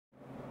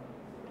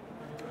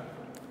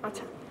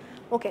আচ্ছা,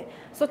 ওকে।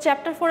 So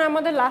chapter 4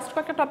 আমাদের last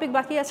কয়েকটা টপিক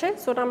বাকি আছে,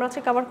 সো ওটা আমরা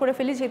আজকে কভার করে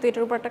ফেলি, যেহেতু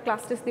এটার উপর একটা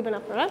ক্লাস টেস্ট দিবেন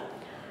আপনারা।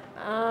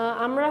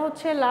 আমরা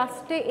হচ্ছে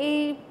লাস্টে এই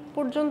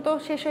পর্যন্ত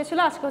শেষ হয়েছিল,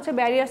 আজকে হচ্ছে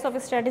ব্যারিয়ার্স অফ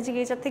স্ট্র্যাটেজিক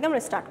এইচআর থেকে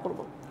আমরা স্টার্ট করব।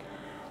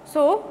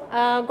 সো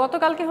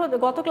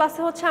গত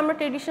ক্লাসে হচ্ছে আমরা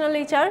ট্রেডিশনাল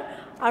এইচআর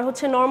আর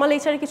হচ্ছে নর্মাল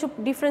এইচআর কিছু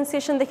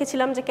ডিফারেন্সিয়েশন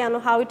দেখেছিলাম, যে কেন,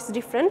 হাউ ইটস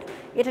ডিফারেন্ট,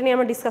 এটা নিয়ে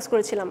আমরা ডিসকাস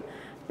করেছিলাম।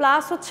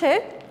 প্লাস হচ্ছে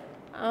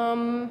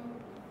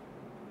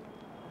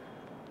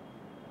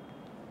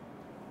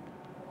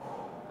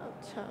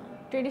আচ্ছা,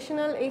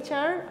 ট্রেডিশনাল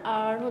এইচআর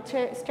আর হচ্ছে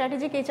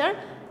স্ট্র্যাটেজিক এইচআর,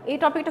 এই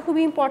টপিকটা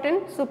খুবই ইম্পর্টেন্ট।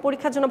 সো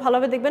পরীক্ষার জন্য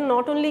ভালোভাবে দেখবেন,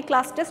 নট অনলি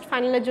ক্লাস টেস্ট,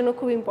 ফাইনালের জন্য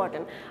খুব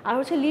ইম্পর্টেন্ট। আর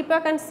হচ্ছে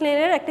লিপাক অ্যান্ড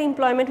স্নেলের একটা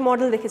এমপ্লয়মেন্ট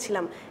মডেল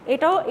দেখেছিলাম,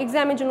 এটাও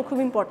এক্সামের জন্য খুব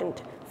ইম্পর্টেন্ট,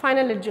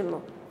 ফাইনালের জন্য।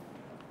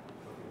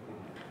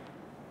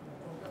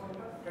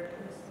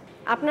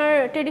 আপনার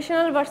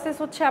ট্রেডিশনাল ভার্সেস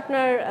হচ্ছে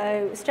আপনার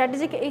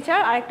স্ট্র্যাটেজিক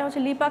এইচআর, আর একটা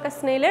হচ্ছে লিপাক আর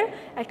স্নেলের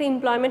একটা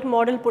এমপ্লয়মেন্ট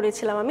মডেল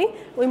পড়েছিলাম আমি,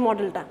 ওই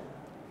মডেলটা।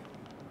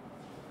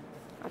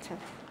 আচ্ছা,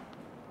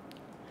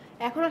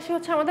 এখন আসি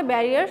হচ্ছে আমাদের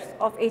ব্যারিয়ার্স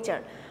অফ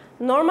এইচআর।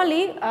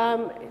 নর্মালি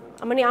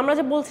মানে আমরা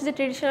যে বলছি যে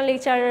ট্রেডিশনাল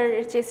এইচআর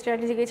চেয়ে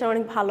স্ট্র্যাটেজিক এইচআর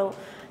অনেক ভালো,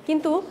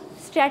 কিন্তু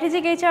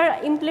স্ট্র্যাটেজিক এইচআর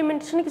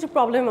ইমপ্লিমেন্টেশনে কিছু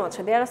প্রবলেমও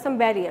আছে, দেয়ার আর সাম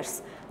ব্যারিয়ার্স,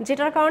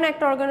 যেটার কারণে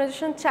একটা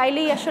অর্গানাইজেশন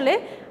চাইলেই আসলে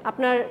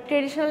আপনার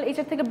ট্রেডিশনাল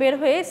এইচআর থেকে বের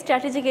হয়ে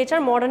স্ট্র্যাটেজিক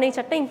এইচআর, মডার্ন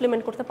এইচআরটা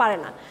ইমপ্লিমেন্ট করতে পারে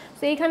না।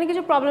 তো এইখানে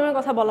কিছু প্রবলেমের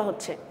কথা বলা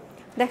হচ্ছে।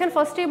 দেখেন,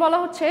 ফার্স্টেই বলা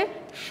হচ্ছে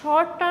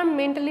short term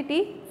mentality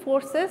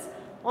forces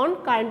on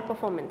current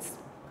performance.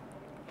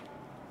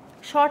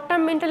 Short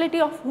term mentality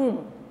of hmm?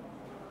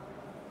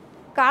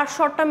 Car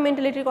short term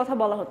মেন্টালিটির কথা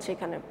বলা হচ্ছে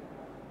এখানে?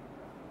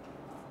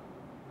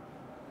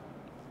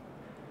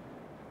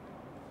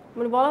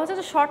 মানে বলা হচ্ছে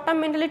যে শর্ট টার্ম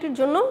মেন্টালিটির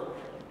জন্য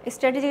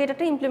স্ট্র্যাটেজি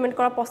এটাতে ইমপ্লিমেন্ট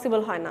করা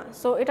পসিবল হয় না।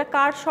 সো এটা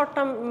কার শর্ট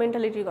টার্ম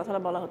মেন্টালিটির কথা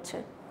বলা হচ্ছে?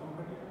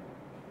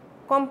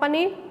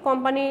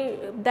 কোম্পানি,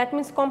 দ্যাট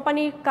মিনস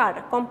কোম্পানির কার?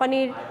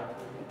 কোম্পানির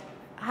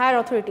higher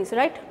authorities,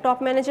 right? Top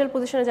manager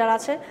পজিশনে যারা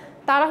আছে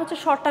তারা হচ্ছে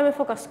শর্ট টার্মে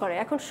ফোকাস করে।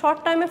 এখন শর্ট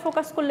টার্মে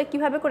ফোকাস করলে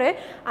কিভাবে করে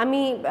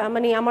আমি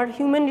মানে আমার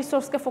হিউম্যান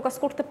রিসোর্সকে ফোকাস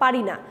করতে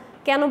পারি না?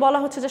 কেন বলা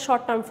হচ্ছে যে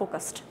শর্ট টার্ম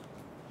ফোকাসড?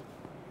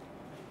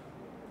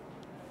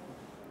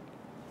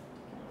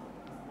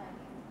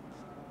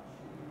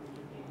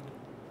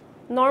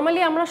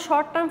 নর্মালি আমরা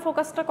শর্ট টার্ম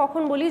ফোকাসটা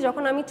কখন বলি?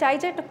 যখন আমি চাই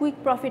যে একটা কুইক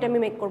প্রফিট আমি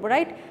মেক করবো,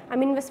 রাইট?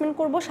 আমি ইনভেস্টমেন্ট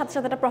করবো, সাথে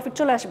সাথে একটা প্রফিট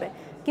চলে আসবে,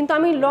 কিন্তু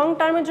আমি লং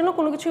টার্মের জন্য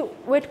কোনো কিছু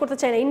ওয়েট করতে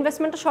চাই না,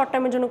 ইনভেস্টমেন্টটা শর্ট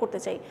টার্মের জন্য করতে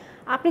চাই।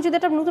 আপনি যদি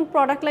একটা নতুন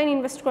প্রোডাক্ট লাইন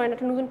ইনভেস্ট করেন,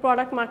 একটা নতুন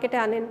প্রোডাক্ট মার্কেটে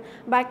আনেন,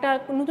 বা একটা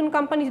নতুন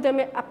কোম্পানি যদি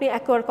আপনি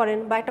অ্যাকোয়ার করেন,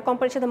 বা একটা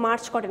কোম্পানির সাথে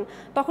মার্চ করেন,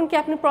 তখন কি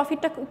আপনি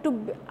প্রফিটটা একটু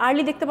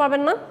আর্লি দেখতে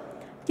পারবেন না?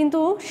 কিন্তু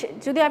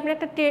যদি আপনি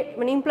একটা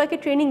মানে এমপ্লয়কে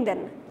ট্রেনিং দেন,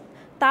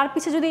 তার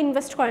পিছিয়ে যদি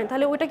ইনভেস্ট করেন,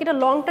 তাহলে ওইটা কি একটা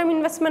লং টার্ম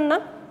ইনভেস্টমেন্ট না?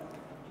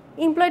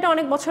 এমপ্লয়িটা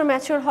অনেক বছর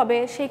ম্যাচিওর হবে,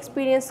 সে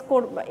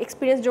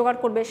এক্সপিরিয়েন্স জোগাড়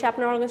করবে, সে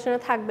আপনার অর্গানাইজেশনে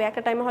থাকবে,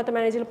 একটা টাইমে হয়তো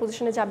ম্যানেজার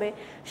পজিশনে যাবে,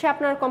 সে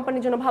আপনার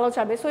কোম্পানির জন্য ভালো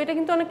চাবে। সো এটা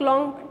কিন্তু অনেক লং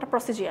একটা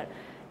প্রসিজিয়ার।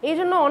 এই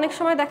জন্য অনেক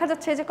সময় দেখা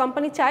যাচ্ছে যে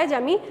কোম্পানি চায় যে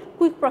আমি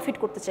কুইক প্রফিট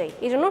করতে চাই,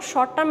 এই জন্য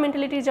শর্ট টার্ম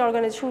মেন্টালিটির যে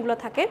অর্গানাইজেশনগুলো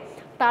থাকে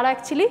তারা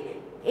অ্যাকচুয়ালি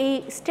এই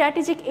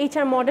স্ট্র্যাটেজিক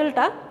এইচআর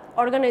মডেলটা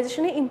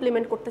অর্গানাইজেশনে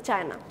ইমপ্লিমেন্ট করতে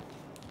চায় না।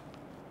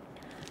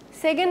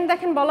 সেকেন্ড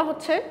দেখেন, বলা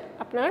হচ্ছে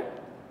আপনার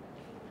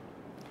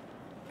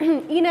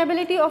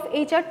inability of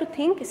HR to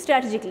think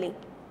strategically।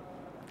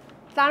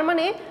 তার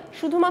মানে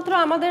শুধুমাত্র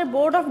আমাদের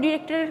বোর্ড অফ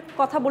ডিরেক্টরের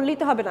কথা বললেই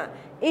তো হবে না,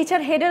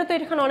 এইচআর হেডেরও তো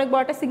এখানে অনেক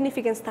বড় একটা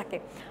সিগনিফিকেন্স থাকে।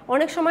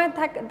 অনেক সময়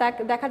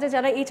দেখা যায়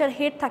যারা এইচআর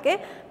হেড থাকে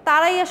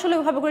তারাই আসলে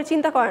ওইভাবে করে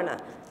চিন্তা করে না,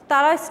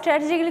 তারা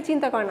স্ট্র্যাটেজিক্যালি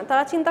চিন্তা করে না।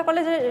 তারা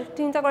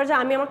চিন্তা করে যে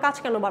আমি আমার কাজ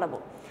কেন বাড়াবো।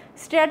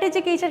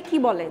 স্ট্র্যাটেজিক এইচআর কী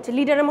বলে? যে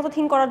লিডারের মতো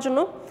থিঙ্ক করার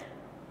জন্য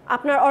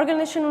আপনার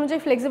অর্গানাইজেশন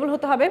অনুযায়ী ফ্লেক্সিবল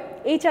হতে হবে।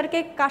 এইচআরকে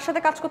কার সাথে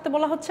কাজ করতে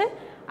বলা হচ্ছে?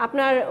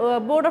 আপনার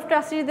বোর্ড অফ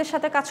ট্রাস্টিজদের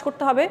সাথে কাজ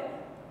করতে হবে,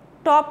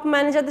 টপ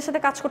ম্যানেজারদের সাথে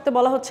কাজ করতে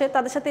বলা হচ্ছে,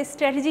 তাদের সাথে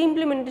স্ট্র্যাটেজি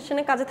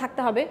ইমপ্লিমেন্টেশনে কাজে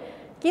থাকতে হবে।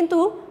 কিন্তু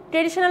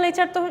ট্রেডিশনাল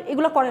এইচআর তো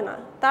এগুলো করে না,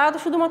 তারা তো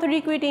শুধুমাত্র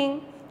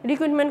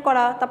রিক্রুটমেন্ট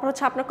করা, তারপর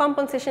হচ্ছে আপনার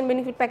কম্পনসেশন,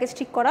 বেনিফিট প্যাকেজ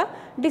ঠিক করা,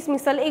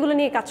 ডিসমিসাল, এগুলো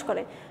নিয়ে কাজ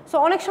করে। সো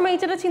অনেক সময়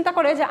এইচআররা চিন্তা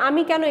করে যে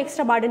আমি কেন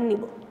এক্সট্রা বার্ডেন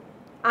নিব,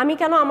 আমি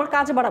কেন আমার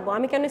কাজ বাড়াবো,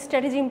 আমি কেন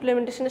স্ট্র্যাটেজি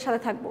ইমপ্লিমেন্টেশনের সাথে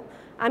থাকবো,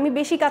 আমি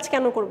বেশি কাজ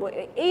কেন করব।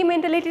 এই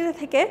মেন্টালিটি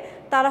থেকে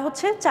তারা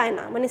হচ্ছে চায়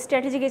না, মানে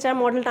স্ট্র্যাটেজিক এইচআর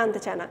মডেলটা আনতে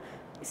চায় না।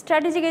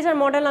 স্ট্র্যাটেজিক এইচআর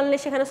মডেল আনলে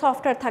সেখানে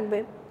সফটওয়্যার থাকবে,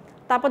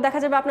 তারপর দেখা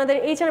যাবে আপনাদের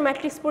এইচআর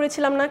ম্যাট্রিক্স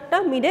পড়েছিলাম না একটা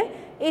মিডে,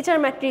 এইচআর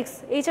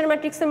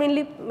ম্যাট্রিক্সে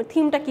মেনলি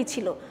থিমটা কী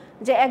ছিল?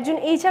 যে একজন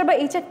এইচআর বা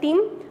এইচআর টিম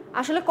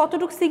আসলে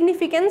কতটুকু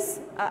সিগনিফিকেন্স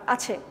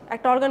আছে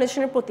একটা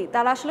অর্গানাইজেশনের প্রতি,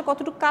 তারা আসলে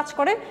কতটুকু কাজ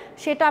করে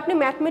সেটা আপনি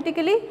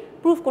ম্যাথমেটিক্যালি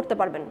প্রুভ করতে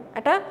পারবেন,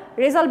 একটা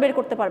রেজাল্ট বের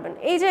করতে পারবেন।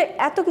 এই যে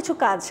এত কিছু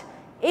কাজ,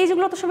 এই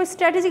যেগুলো তো সবাই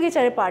স্ট্র্যাটেজিক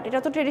এইচআরের পার্ট, এটা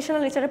তো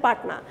ট্রেডিশনাল এইচআরের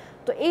পার্ট না।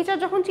 তো এইচআর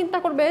যখন চিন্তা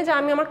করবে যে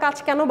আমি আমার কাজ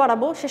কেন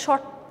বাড়াবো, সে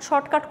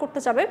শর্টকাট করতে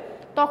যাবে,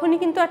 তখনই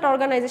কিন্তু একটা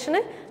অর্গানাইজেশনে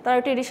তারা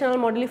ট্রেডিশনাল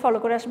মডেলই ফলো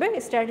করে আসবে,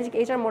 স্ট্র্যাটেজিক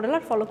এইচআর মডেল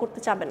আর ফলো করতে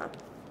চাবে না।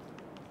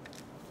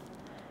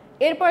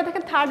 এরপরে থেকে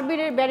থার্ড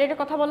ব্যারিয়ারের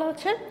কথা বলা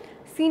হচ্ছে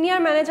সিনিয়র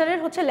ম্যানেজারের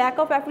হচ্ছে lack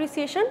of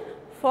appreciation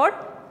for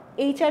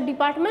HR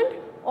department,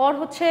 or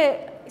হচ্ছে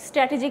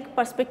স্ট্র্যাটেজিক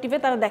পার্সপেক্টিভে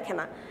তারা দেখে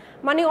না।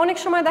 মানে অনেক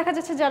সময় দেখা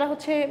যাচ্ছে যারা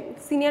হচ্ছে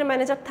সিনিয়র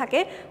ম্যানেজার থাকে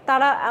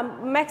তারা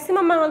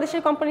ম্যাক্সিমাম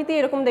বাংলাদেশের কোম্পানিতে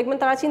এরকম দেখবেন,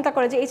 তারা চিন্তা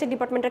করে যে এইচআর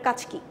ডিপার্টমেন্টের কাজ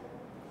কী,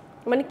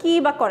 মানে কী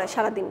বা করে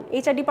সারাদিন,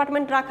 এইচআর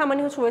ডিপার্টমেন্ট রাখা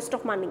মানে হচ্ছে ওয়েস্ট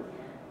অফ মানি।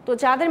 তো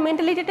যাদের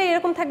মেন্টালিটিটা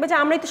এরকম থাকবে যে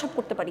আমরাই তো সব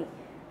করতে পারি,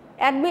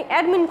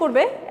 অ্যাডমিন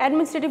করবে,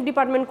 অ্যাডমিনিস্ট্রেটিভ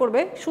ডিপার্টমেন্ট করবে,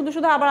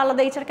 শুধু আবার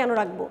আলাদা এইচআর কেন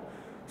রাখবো।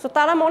 সো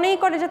তারা মনেই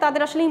করে যে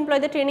তাদের আসলে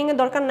এমপ্লয়ীদের ট্রেনিংয়ের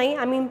দরকার নাই,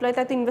 আমি এমপ্লয়ীতে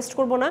এত ইনভেস্ট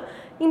করবো না,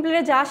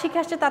 এমপ্লয়ীরা যা শিখে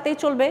আসছে তাতেই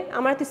চলবে,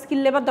 আমার এত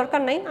স্কিল লেবার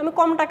দরকার নাই, আমি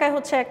কম টাকায়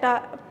হচ্ছে একটা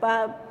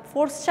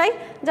ফোর্স চাই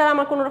যারা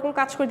আমার কোনো রকম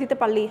কাজ করে দিতে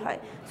পারলেই হয়।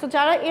 সো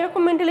যারা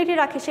এরকম মেন্টালিটি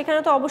রাখে সেখানে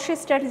তো অবশ্যই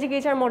স্ট্র্যাটেজিক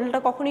এইচআর মডেলটা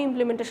কখনোই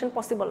ইমপ্লিমেন্টেশন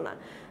পসিবল না।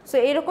 সো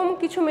এরকম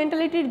কিছু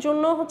মেন্টালিটির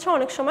জন্য হচ্ছে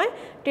অনেক সময়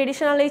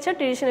ট্রেডিশনাল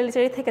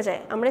এইচআরই থেকে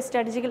যায়, আমরা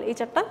স্ট্র্যাটেজিক্যাল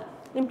এইচআরটা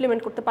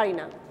ইমপ্লিমেন্ট করতে পারি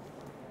না।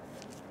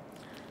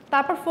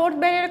 তারপর ফোর্থ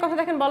ব্যারিয়ারের কথা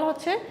দেখেন, বলা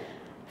হচ্ছে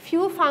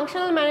few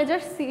functional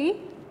managers see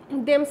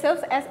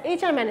themselves as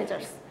HR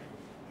managers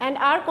and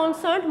are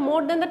concerned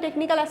more than the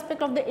technical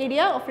aspect of the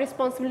area of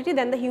responsibility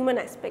than the human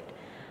aspect.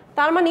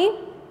 তার মানে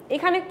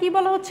এখানে কি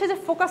বলা হচ্ছে যে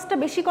ফোকাসটা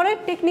বেশি করে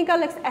technical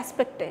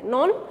অ্যাসপেক্টে,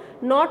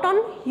 not on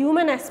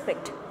human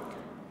aspect.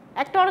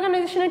 একটা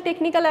অর্গানাইজেশনের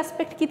টেকনিক্যাল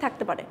অ্যাসপেক্ট কি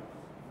থাকতে পারে?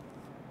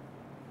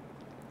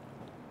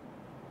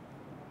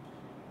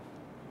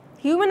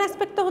 হিউম্যান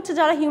অ্যাসপেক্ট তো হচ্ছে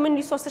যারা হিউম্যান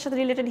রিসোর্সের সাথে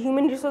রিলেটেড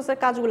হিউম্যান রিসোর্সের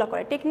কাজগুলো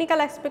করে। টেকনিক্যাল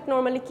অ্যাসপেক্ট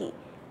নর্মালি কি?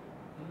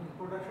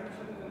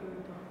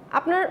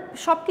 আপনার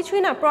সব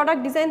কিছুই না,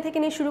 প্রোডাক্ট ডিজাইন থেকে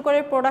নিয়ে শুরু করে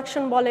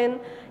প্রোডাকশন বলেন,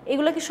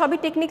 এগুলো কি সবই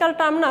টেকনিক্যাল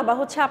টার্ম না? বা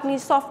হচ্ছে আপনি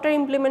সফটওয়্যার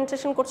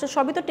ইমপ্লিমেন্টেশন করছেন,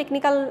 সবই তো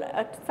টেকনিক্যাল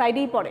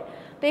সাইডেই পড়ে।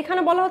 তো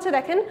এখানে বলা হচ্ছে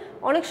দেখেন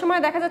অনেক সময়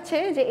দেখা যাচ্ছে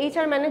যে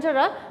এইচআর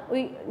ম্যানেজাররা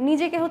ওই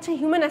নিজেকে হচ্ছে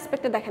হিউম্যান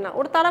অ্যাসপেক্টে দেখে না,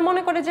 ওরা তারা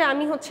মনে করে যে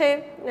আমি হচ্ছে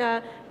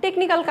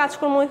টেকনিক্যাল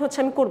কাজকর্মই হচ্ছে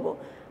আমি করব,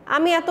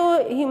 আমি এত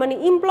মানে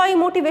এমপ্লয়ি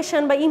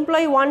মোটিভেশন বা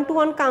employee one two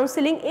one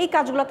counselling এই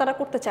কাজগুলো তারা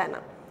করতে চায়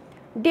না,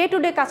 ডে টু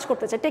ডে কাজ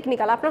করতে চায়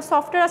টেকনিক্যাল। আপনার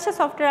সফটওয়্যার আছে,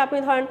 সফটওয়্যার আপনি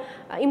ধরেন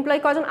এমপ্লয়ি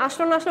কজন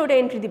আসলো না আসলো ওটা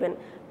এন্ট্রি দিবেন,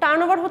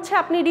 টার্নওভার হচ্ছে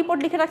আপনি রিপোর্ট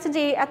লিখে রাখছেন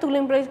যে এতগুলো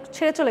এমপ্লয়ি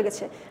ছেড়ে চলে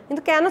গেছে,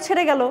 কিন্তু কেন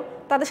ছেড়ে গেল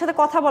তাদের সাথে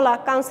কথা বলা,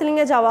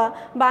 কাউন্সিলিংয়ে যাওয়া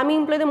বা আমি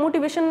এমপ্লয়ীদের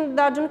মোটিভেশন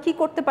দেওয়ার জন্য কী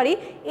করতে পারি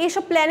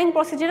এইসব প্ল্যানিং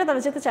প্রসিজারে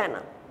তারা যেতে চায় না।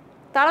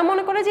 তারা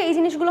মনে করে যে এই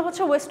জিনিসগুলো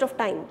হচ্ছে ওয়েস্ট অফ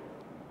টাইম।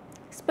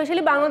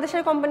 স্পেশালি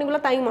বাংলাদেশের কোম্পানিগুলো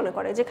তাই মনে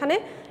করে, যেখানে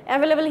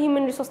অ্যাভেলেবেল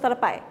হিউম্যান রিসোর্স তারা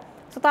পায়।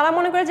 সো তারা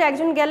মনে করে যে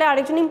একজন গেলে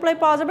আরেকজন এমপ্লয়ি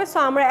পাওয়া যাবে, সো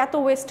আমরা এত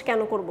ওয়েস্ট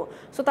কেন করব।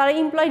 সো তারা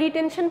এমপ্লয়ি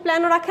রিটেনশন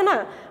প্ল্যানও রাখে না,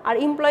 আর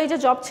এমপ্লয়ি যে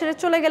জব ছেড়ে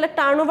চলে গেলে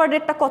টার্নওভার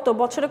রেটটা কত,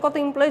 বছরে কত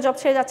এমপ্লয়ি জব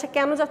ছেড়ে যাচ্ছে,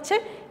 কেন যাচ্ছে,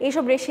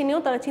 এইসব রেশি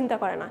নিয়েও তারা চিন্তা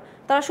করে না।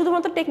 তারা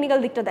শুধুমাত্র টেকনিক্যাল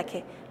দিকটা দেখে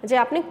যে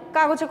আপনি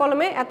কাগজে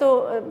কলমে এত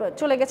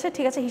চলে গেছে,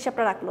 ঠিক আছে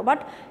হিসাবটা রাখলো, বাট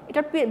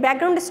এটার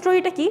ব্যাকগ্রাউন্ড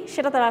স্টোরিটা কি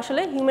সেটা তারা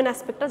আসলে হিউম্যান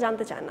অ্যাসপেক্টটা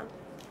জানতে চায় না।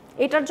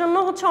 এটার জন্য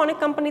হচ্ছে অনেক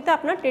কোম্পানিতে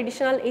আপনার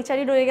ট্রেডিশনাল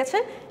এইচআরই রয়ে গেছে,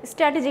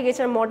 স্ট্র্যাটেজিক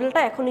এইচআর মডেলটা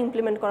এখনও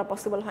ইমপ্লিমেন্ট করা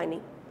পসিবল হয়নি।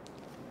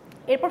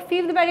 এরপর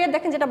ফিফথ ব্যারিয়ার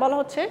দেখেন যেটা বলা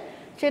হচ্ছে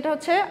সেটা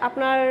হচ্ছে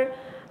আপনার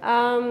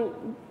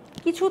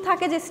কিছু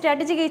থাকে যে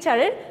স্ট্র্যাটেজিক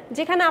এইচআরের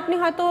যেখানে আপনি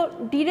হয়তো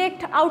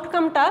ডিরেক্ট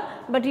আউটকামটা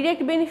বা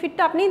ডিরেক্ট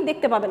বেনিফিটটা আপনি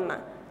দেখতে পাবেন না,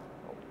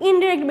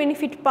 ইনডিরেক্ট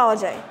বেনিফিট পাওয়া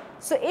যায়।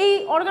 সো এই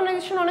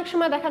অর্গানাইজেশন অনেক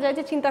সময় দেখা যায়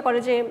যে চিন্তা করে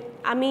যে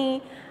আমি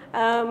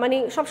মানে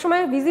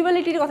সবসময়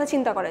ভিজিবিলিটির কথা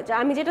চিন্তা করে যে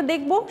আমি যেটা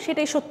দেখব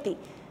সেটাই সত্যি,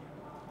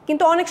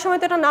 কিন্তু অনেক সময়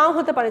তো এটা নাও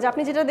হতে পারে যে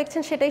আপনি যেটা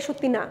দেখছেন সেটাই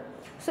সত্যি না।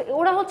 সো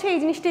ওরা হচ্ছে এই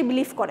জিনিসটাই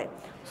বিলিভ করে।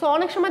 সো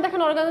অনেক সময়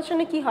দেখেন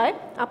অর্গানাইজেশনে কী হয়,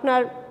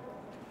 আপনার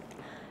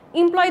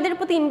এমপ্লয়ীদের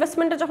প্রতি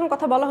ইনভেস্টমেন্টের যখন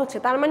কথা বলা হচ্ছে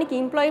তার মানে কি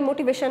এমপ্লয়ি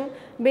মোটিভেশন,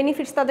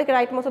 বেনিফিটস তাদেরকে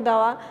রাইট মতো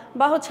দেওয়া,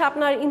 বা হচ্ছে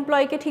আপনার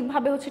এমপ্লয়িকে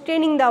ঠিকভাবে হচ্ছে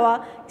ট্রেনিং দেওয়া,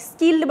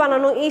 স্কিল্ড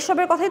বানানো,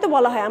 এইসবের কথাই তো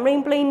বলা হয়। আমরা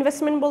এমপ্লয়ি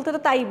ইনভেস্টমেন্ট বলতে তো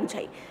তাই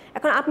বুঝাই।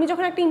 এখন আপনি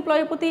যখন একটা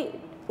এমপ্লয়ির প্রতি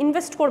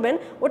ইনভেস্ট করবেন,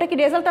 ওটা কি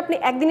রেজাল্ট আপনি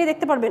একদিনই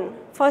দেখতে পারবেন?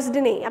 ফার্স্ট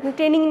দিনেই আপনি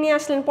ট্রেনিং নিয়ে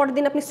আসলেন, পরের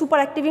দিন আপনি সুপার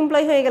অ্যাক্টিভ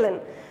এমপ্লয়ি হয়ে গেলেন,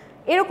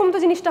 এরকম তো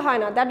জিনিসটা হয়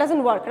না। That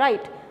doesn't work,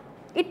 right?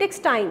 It takes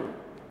time.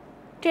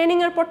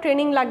 ট্রেনিংয়ের পর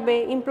ট্রেনিং লাগবে,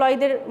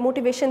 এমপ্লয়ীদের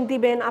মোটিভেশন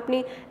দিবেন, আপনি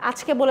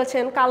আজকে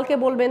বলেছেন কালকে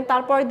বলবেন,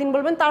 তারপরের দিন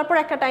বলবেন, তারপর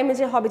একটা টাইমে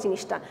যে হবে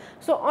জিনিসটা।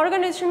 সো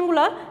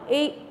অর্গানাইজেশনগুলো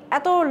এই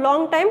এত লং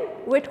টাইম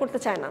ওয়েট করতে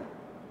চায় না,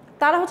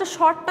 তারা হচ্ছে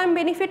short time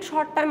benefit,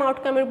 short time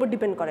আউটকামের উপর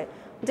ডিপেন্ড করে।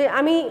 যে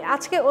আমি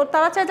আজকে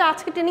তারা চায় যে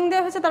আজকে ট্রেনিং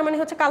দেওয়া হয়েছে তার মানে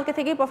হচ্ছে কালকে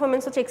থেকেই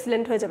পারফরমেন্স হচ্ছে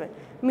এক্সিলেন্ট হয়ে যাবে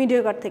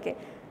মিডিওকার থেকে,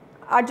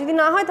 আর যদি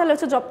না হয় তাহলে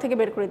হচ্ছে জব থেকে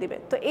বের করে দিবে।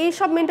 তো এই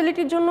সব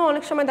মেন্টালিটির জন্য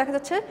অনেক সময় দেখা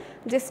যাচ্ছে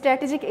যে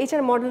স্ট্র্যাটেজিক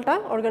এইচআর মডেলটা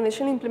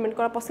অর্গানাইজেশন ইমপ্লিমেন্ট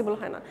করা পসিবল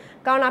হয় না,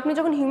 কারণ আপনি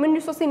যখন হিউম্যান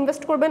রিসোর্সে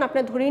ইনভেস্ট করবেন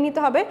আপনার ধরেই নিতে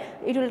হবে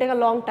it will take a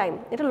long time.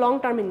 এটা long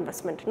term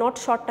investment, not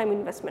short time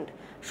investment.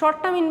 Short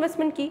term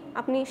investment কি,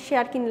 আপনি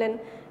শেয়ার কিনলেন,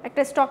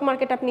 একটা স্টক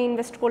মার্কেট আপনি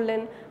ইনভেস্ট করলেন,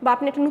 বা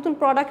আপনি একটা নতুন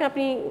প্রোডাক্ট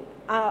আপনি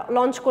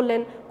লঞ্চ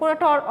করলেন, কোনো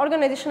একটা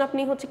অর্গানাইজেশন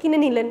আপনি হচ্ছে কিনে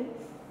নিলেন,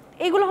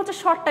 এইগুলো হচ্ছে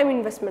short time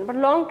investment. But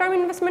long term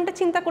ইনভেস্টমেন্টে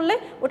চিন্তা করলে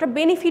ওটা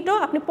বেনিফিটও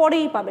আপনি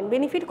পরেই পাবেন,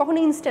 বেনিফিট কখনো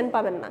ইনস্ট্যান্ট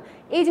পাবেন না।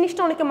 এই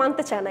জিনিসটা অনেকে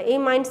মানতে চায় না, এই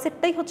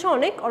মাইন্ডসেটটাই হচ্ছে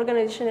অনেক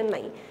অর্গানাইজেশনের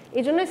নাই,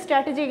 এই জন্য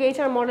স্ট্র্যাটেজিক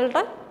এইচআর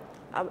মডেলটা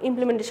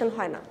ইমপ্লিমেন্টেশন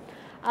হয় না।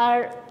 আর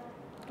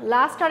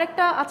লাস্ট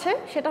আরেকটা আছে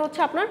সেটা হচ্ছে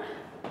আপনার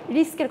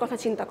রিস্কের কথা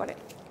চিন্তা করে।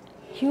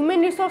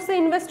 হিউম্যান রিসোর্সে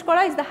ইনভেস্ট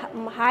করা ইজ দ্য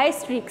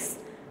হাইয়েস্ট রিস্ক।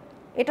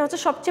 এটা হচ্ছে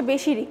সবচেয়ে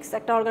বেশি রিস্ক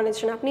একটা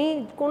অর্গানাইজেশন। আপনি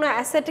কোনো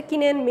অ্যাসেট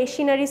কিনেন,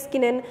 মেশিনারিজ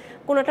কিনেন,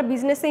 কোনো একটা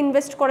বিজনেসে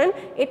ইনভেস্ট করেন,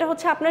 এটা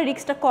হচ্ছে আপনার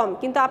রিস্কটা কম।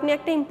 কিন্তু আপনি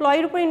একটা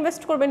এমপ্লয়ির উপর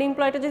ইনভেস্ট করবেন,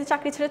 এমপ্লয়িটা যদি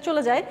চাকরি ছেড়ে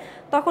চলে যায়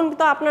তখন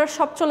কিন্তু আপনার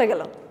সব চলে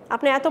গেল।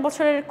 আপনি এত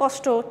বছরের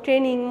কষ্ট,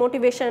 ট্রেনিং,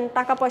 মোটিভেশন,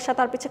 টাকা পয়সা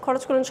তার পিছিয়ে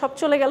খরচ করলেন, সব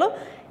চলে গেল।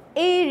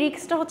 এই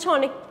রিস্কটা হচ্ছে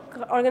অনেক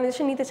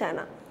অর্গানাইজেশন নিতে চায়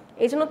না।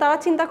 এই জন্য তারা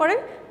চিন্তা করেন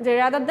যে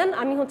রাদার দেন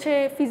আমি হচ্ছে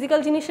ফিজিক্যাল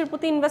জিনিসের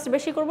প্রতি ইনভেস্ট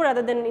বেশি করবো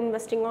rather than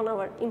investing on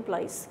our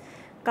employees,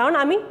 কারণ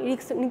আমি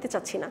রিস্ক নিতে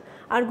চাচ্ছি না।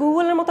 আর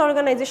গুগলের মতো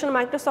অর্গানাইজেশন,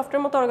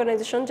 মাইক্রোসফটের মতো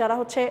অর্গানাইজেশন যারা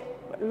হচ্ছে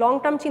লং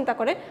টার্ম চিন্তা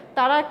করে,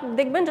 তারা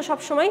দেখবেন যে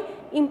সবসময়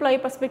এমপ্লয়ি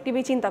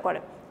পার্সপেক্টিভেই চিন্তা করে।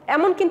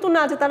 এমন কিন্তু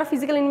না যে তারা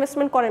ফিজিক্যাল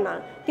ইনভেস্টমেন্ট করে না,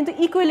 কিন্তু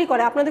ইকুয়ালি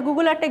করে। আপনাদের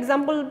গুগলে একটা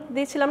এক্সাম্পল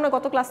দিয়েছিলাম না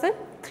গত ক্লাসে,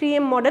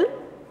 3M মডেল,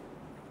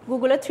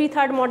 গুগলের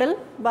 3/3 মডেল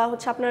বা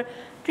হচ্ছে আপনার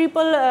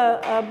ট্রিপল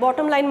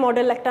বটম লাইন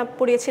মডেল একটা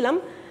পড়িয়েছিলাম,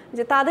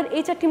 যে তাদের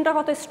এইচআর টিমটা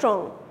কত স্ট্রং।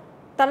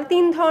 তারা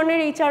 3 ধরনের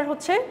এইচআর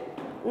হচ্ছে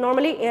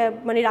নর্মালি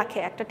মানে রাখে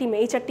একটা টিমে,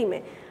 এইচআর টিমে।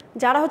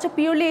 যারা হচ্ছে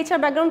পিওরলি এইচআর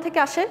ব্যাকগ্রাউন্ড থেকে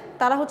আসে,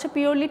 তারা হচ্ছে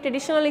পিওরলি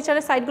ট্রেডিশনাল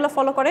এইচআরের সাইটগুলো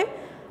ফলো করে।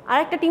 আর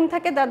একটা টিম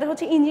থাকে যাদের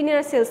হচ্ছে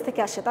ইঞ্জিনিয়ার সেলস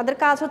থেকে আসে, তাদের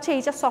কাজ হচ্ছে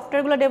এইচআর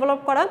সফটওয়্যারগুলো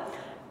ডেভেলপ করা,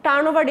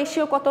 টার্নওভার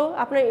রেশিও কত,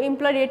 আপনার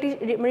এমপ্লয়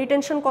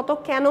রিটেনশন কত,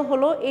 কেন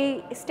হলো, এই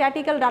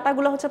স্ট্যাটিক্যাল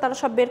ডাটাগুলো হচ্ছে তারা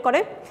সব বের করে,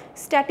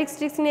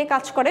 স্ট্যাটিস্টিক্স নিয়ে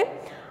কাজ করে।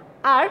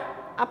 আর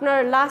আপনার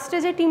লাস্টে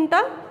যে টিমটা,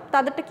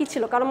 তাদেরটা কী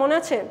ছিল কারো মনে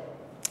আছে?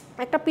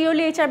 একটা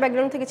পিওরলি এইচআর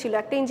ব্যাকগ্রাউন্ড থেকে ছিল,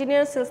 একটা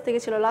ইঞ্জিনিয়ার সেলস থেকে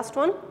ছিল। লাস্ট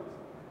ওয়ান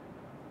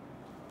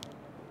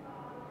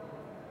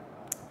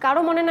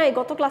কারো মনে নাই?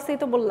 গত ক্লাসেই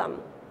তো বললাম।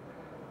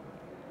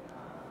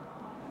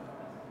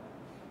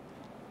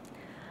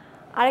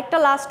 আরেকটা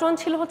লাস্ট ওয়ান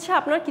ছিল হচ্ছে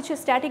আপনার কিছু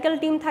স্ট্যাটিক্যাল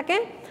টিম থাকে,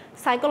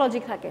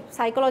 সাইকোলজি থাকে,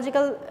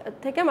 সাইকোলজিক্যাল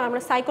থেকে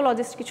আমরা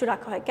সাইকোলজিস্ট কিছু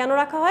রাখা হয়। কেন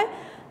রাখা হয়?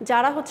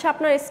 যারা হচ্ছে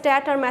আপনার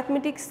স্ট্যাট আর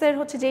ম্যাথমেটিক্সের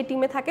হচ্ছে যেই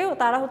টিমে থাকে,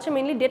 তারা হচ্ছে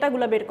মেনলি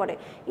ডেটাগুলো বের করে।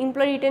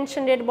 এমপ্লয়ি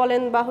রিটেনশন রেট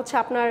বলেন বা হচ্ছে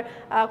আপনার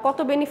কত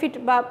বেনিফিট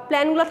বা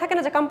প্ল্যানগুলো থাকে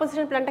না, যে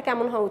কম্পনসেশন প্ল্যানটা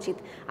কেমন হওয়া উচিত,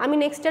 আমি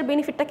নেক্সট ইয়ার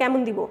বেনিফিটটা কেমন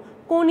দিব,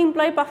 কোন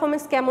এমপ্লয়ি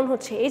পারফরমেন্স কেমন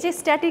হচ্ছে, এই যে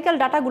স্ট্যাটিক্যাল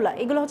ডাটাগুলো,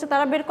 এগুলো হচ্ছে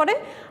তারা বের করে।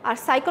 আর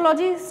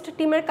সাইকোলজিস্ট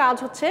টিমের কাজ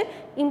হচ্ছে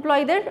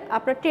এমপ্লয়ীদের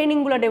আপনার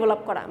ট্রেনিংগুলো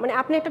ডেভেলপ করা। মানে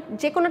আপনি একটা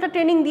যে কোনো একটা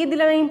ট্রেনিং দিয়ে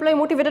দিলেন, এমপ্লয়ি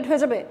মোটিভেটেড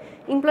হয়ে যাবে,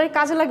 এমপ্লয়ি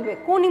কাজে লাগবে।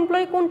 কোন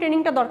এমপ্লয়ি কোন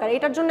ট্রেনিংটা দরকার,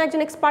 এটার জন্য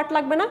একজন এক্সপার্ট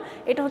লাগবে না,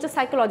 এটা হচ্ছে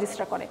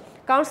সাইকোলজিস্টরা করে।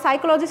 কারণ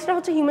সাইকোলজিস্টরা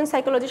হচ্ছে হিউম্যান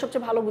সাইকোলজি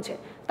সবচেয়ে ভালো বুঝে।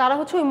 তারা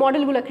হচ্ছে ওই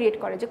মডেলগুলো ক্রিয়েট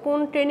করে যে কোন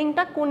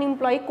ট্রেনিংটা কোন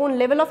এমপ্লয়ি কোন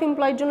লেভেল অফ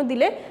এমপ্লয়ের জন্য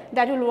দিলে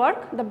that will work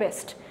the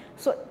best.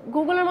 So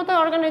গুগলের মতো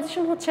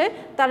অর্গানাইজেশন হচ্ছে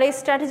তারা এই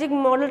স্ট্র্যাটেজিক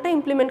মডেলটা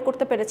ইমপ্লিমেন্ট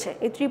করতে পেরেছে,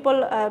 এই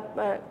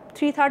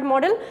 3/3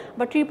 মডেল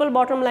বা ট্রিপল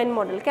বটম লাইন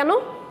মডেল। কেন?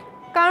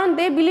 কারণ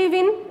they believe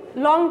in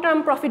long term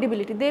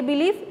profitability, they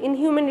believe in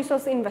human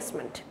resource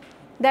investment,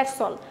 that's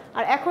all.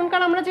 আর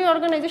এখনকার আমরা যে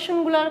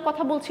অর্গানাইজেশনগুলোর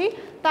কথা বলছি,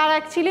 তারা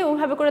অ্যাকচুয়ালি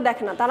ওইভাবে করে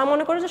দেখে না। তারা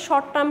মনে করে যে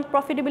short term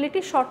profitability,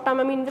 short term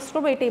আমি ইনভেস্ট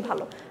করবো, এটাই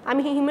ভালো,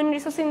 আমি হিউম্যান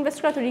রিসোর্সে ইনভেস্ট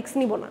করে এত রিস্ক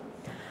নিব না।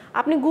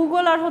 আপনি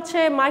গুগল আর হচ্ছে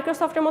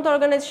মাইক্রোসফটের মতো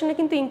অর্গানাইজেশনে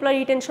কিন্তু এমপ্লয়ি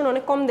রিটেনশন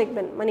অনেক কম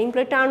দেখবেন, মানে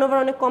এমপ্লয়ি টার্নওভার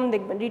অনেক কম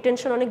দেখবেন,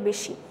 রিটেনশন অনেক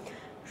বেশি।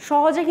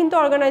 সহজে কিন্তু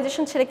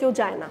অর্গানাইজেশন ছেড়ে কেউ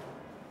যায় না।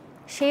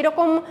 সেই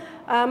রকম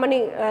মানে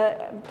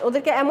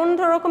ওদেরকে এমন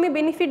রকমই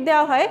বেনিফিট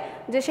দেওয়া হয়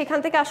যে সেখান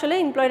থেকে আসলে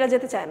এমপ্লয়িরা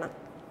যেতে চায় না,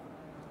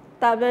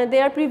 তবে দে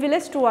আর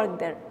প্রিভিলেজ টু ওয়ার্ক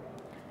দেয়ার।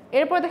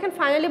 এরপর দেখেন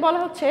ফাইনালি বলা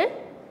হচ্ছে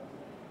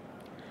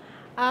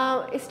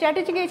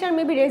strategic HR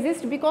may be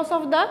resist because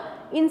of the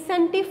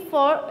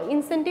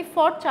incentive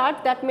for charge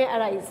that may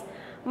arise.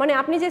 মানে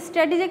আপনি যে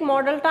স্ট্র্যাটেজিক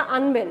মডেলটা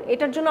আনবেন,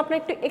 এটার জন্য আপনার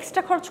একটু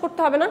এক্সট্রা খরচ করতে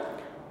হবে না?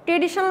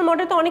 ট্রেডিশনাল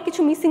মডেল তো অনেক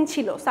কিছু মিসিং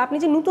ছিল। সো আপনি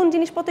যে নতুন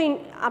জিনিসপত্র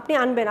আপনি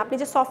আনবেন, আপনি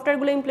যে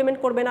সফটওয়্যারগুলো ইমপ্লিমেন্ট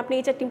করবেন, আপনি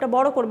এইচআর টিমটা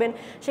বড় করবেন,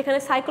 সেখানে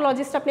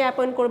সাইকোলজিস্ট আপনি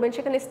অ্যাপয়েন্ট করবেন,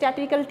 সেখানে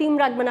স্ট্যাটিক্যাল টিম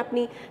রাখবেন,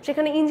 আপনি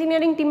সেখানে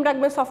ইঞ্জিনিয়ারিং টিম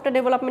রাখবেন সফটওয়্যার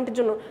ডেভেলপমেন্টের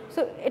জন্য। সো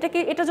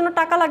এটার জন্য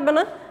টাকা লাগবে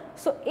না।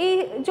 সো এই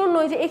জন্য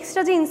যে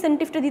এক্সট্রা যে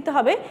ইনসেন্টিভটা দিতে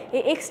হবে,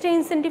 এই এক্সট্রা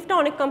ইনসেন্টিভটা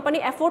অনেক কোম্পানি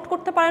অ্যাফোর্ড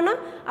করতে পারে না।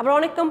 আবার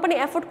অনেক কোম্পানি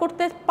অ্যাফোর্ড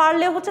করতে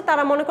পারলেও হচ্ছে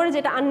তারা মনে করে যে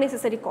এটা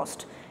আননেসেসারি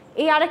কস্ট।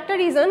 এই আরেকটা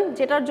রিজন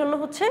যেটার জন্য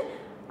হচ্ছে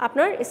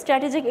আপনার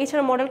স্ট্র্যাটেজিক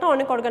এইচআর মডেলটা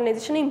অনেক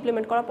অর্গানাইজেশনে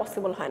ইমপ্লিমেন্ট করা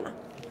পসিবল হয় না।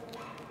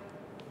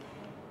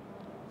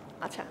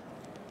 আচ্ছা,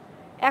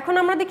 এখন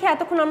আমরা দেখি,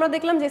 এতক্ষণ আমরা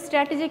দেখলাম যে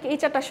স্ট্র্যাটেজিক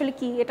এইচআরটা আসলে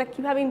কি, এটা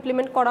কিভাবে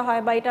ইমপ্লিমেন্ট করা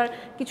হয়, বা এটার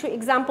কিছু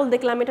এক্সাম্পল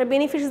দেখলাম, এটার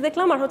বেনিফিটস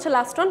দেখলাম, আর হচ্ছে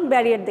লাস্ট অন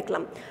ব্যারিয়ার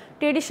দেখলাম।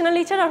 ট্রেডিশনাল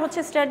এইচআর আর হচ্ছে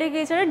স্ট্র্যাটেজিক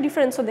এইচআরের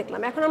ডিফারেন্সও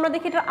দেখলাম। এখন আমরা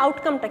দেখি এটার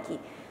আউটকামটা কি,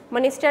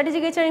 মানে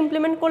স্ট্র্যাটেজিক এইচআর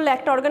ইমপ্লিমেন্ট করলে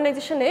একটা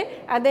অর্গানাইজেশনে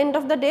at the end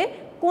of the day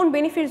কোন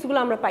বেনিফিটসগুলো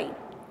আমরা পাই।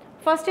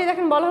 ফার্স্টে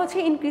দেখেন বলা হচ্ছে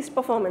ইনক্রিজড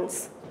পারফরমেন্স।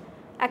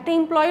 একটা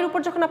এমপ্লয়ের উপর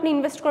যখন আপনি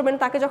ইনভেস্ট করবেন,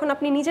 তাকে যখন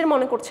আপনি নিজের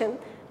মনে করছেন,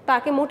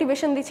 তাকে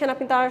মোটিভেশন দিচ্ছেন,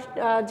 আপনি তার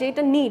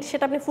যেটা নিড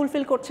সেটা আপনি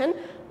ফুলফিল করছেন,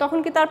 তখন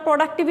কি তার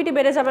প্রোডাক্টিভিটি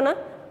বেড়ে যাবে না?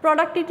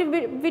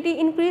 Productivity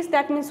increase,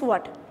 that means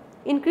what?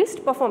 Increased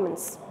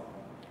performance.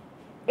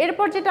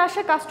 এরপর যেটা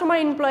আসে customer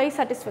employee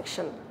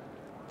satisfaction.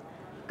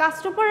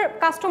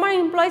 Customer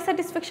employee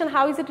satisfaction,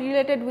 how is it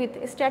related with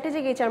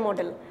strategic HR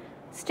model?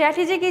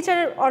 Strategic HR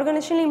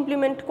organisation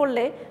implement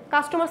করলে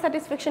কাস্টমার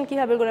স্যাটিসফ্যাকশন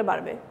কীভাবে করে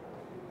বাড়বে?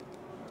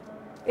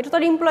 এটা তো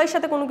আর এমপ্লয়ের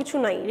সাথে কোনো কিছু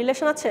নাই,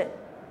 রিলেশন আছে?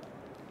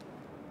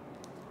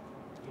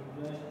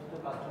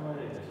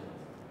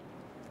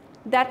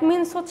 দ্যাট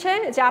মিনস হচ্ছে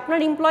যে আপনার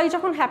এমপ্লয়ি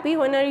যখন happy,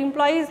 when an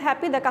employee is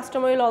happy the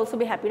customer will also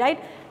be happy, right?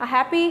 A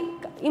happy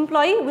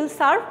employee will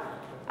serve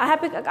a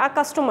happy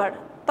customer.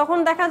 তখন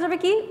দেখা যাবে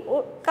কি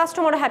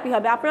কাস্টমারও হ্যাপি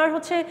হবে। আপনার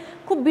হচ্ছে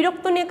খুব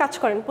বিরক্ত নিয়ে কাজ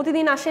করেন,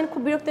 প্রতিদিন আসেন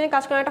খুব বিরক্ত নিয়ে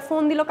কাজ করেন, একটা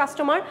ফোন দিল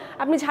কাস্টমার,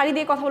 আপনি ঝাড়ি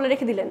দিয়ে কথা বলে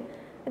রেখে দিলেন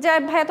যে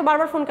ভাই এত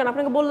বারবার ফোন কেন,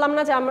 আপনাকে বললাম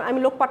না যে আমি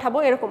লোক পাঠাবো,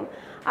 এরকম।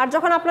 আর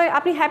যখন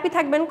আপনি হ্যাপি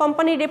থাকবেন,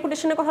 কোম্পানির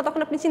রেপুটেশনের কথা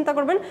তখন আপনি চিন্তা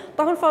করবেন,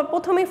 তখন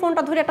প্রথমেই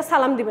ফোনটা ধরে একটা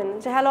সালাম দিবেন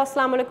যে হ্যালো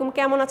আসসালামু আলাইকুম,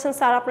 কেমন আছেন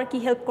স্যার, আপনার কি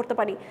হেল্প করতে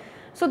পারি।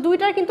 সো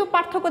দুইটার কিন্তু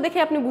পার্থক্য দেখে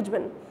আপনি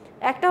বুঝবেন,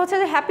 একটা হচ্ছে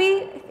যে হ্যাপি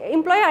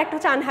এমপ্লয়ি আর একটা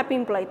হচ্ছে আনহ্যাপি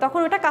এমপ্লয়ি। তখন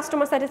ওটা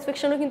কাস্টমার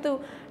স্যাটিসফ্যাকশনও কিন্তু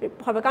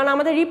হবে, কারণ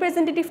আমাদের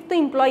রিপ্রেজেন্টেটিভ তো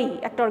এমপ্লয়ি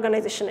একটা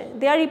অর্গানাইজেশনে,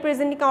 দে আর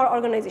রিপ্রেজেন্টিং আওয়ার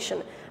অর্গানাইজেশন,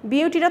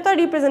 বিউটিরা তো আর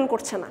রিপ্রেজেন্ট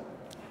করছে না।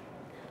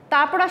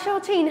 তারপর আসে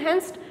হচ্ছে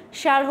enhanced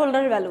share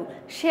holder value.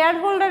 Share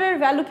হোল্ডারের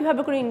ভ্যালু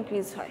কীভাবে করে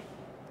ইনক্রিজ হয়,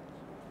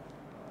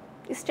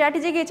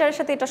 স্ট্র্যাটেজিক এইচআরের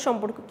সাথে এটার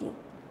সম্পর্ক কী?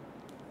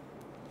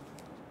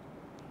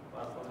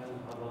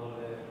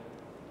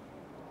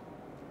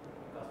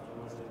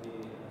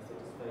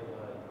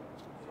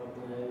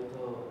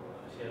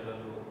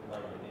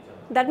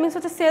 দ্যাট মিনস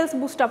হচ্ছে সেলস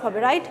বুস্ট আপ হবে,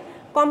 রাইট?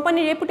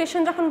 কোম্পানির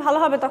রেপুটেশন যখন ভালো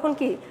হবে তখন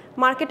কি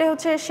মার্কেটে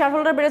হচ্ছে শেয়ার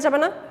হোল্ডার বেড়ে যাবে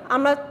না?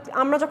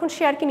 আমরা যখন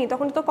শেয়ার কিনি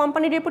তখন তো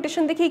কোম্পানির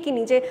রেপুটেশন দেখেই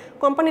কিনি যে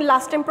কোম্পানির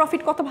লাস্ট টাইম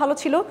প্রফিট কত ভালো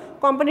ছিল,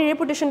 কোম্পানির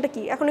রেপুটেশনটা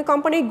কি। এখন এই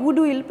কোম্পানির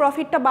গুডউইল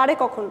প্রফিটটা বাড়ে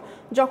কখন,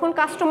 যখন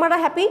কাস্টমাররা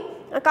হ্যাপি।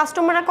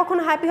 কাস্টমাররা কখন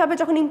হ্যাপি হবে,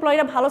 যখন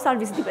এমপ্লয়িরা ভালো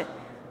সার্ভিস দিবে।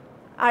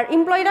 আর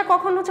এমপ্লয়িরা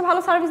কখন হচ্ছে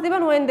ভালো সার্ভিস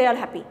দিবেন, ওয়েন দে আর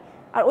হ্যাপি।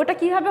 আর ওটা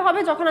কীভাবে হবে,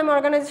 যখন আমি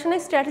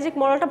অর্গানাইজেশনের স্ট্র্যাটেজিক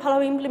মডেলটা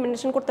ভালোভাবে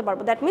ইমপ্লিমেন্টেশন করতে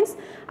পারবো। দ্যাট মিনস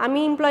আমি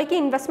এমপ্লয়িকে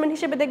ইনভেস্টমেন্ট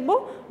হিসেবে দেখবো,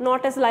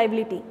 নট অ্যাজ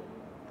লাইবিলিটি।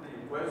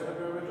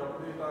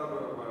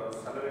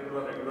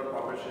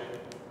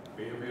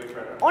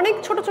 অনেক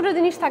ছোট ছোট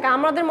জিনিস থাকে,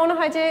 আমাদের মনে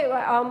হয় যে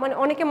মানে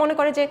অনেকে মনে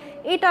করে যে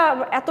এটা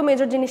এত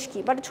মেজর জিনিস কি,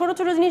 বাট ছোট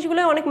ছোট জিনিসগুলো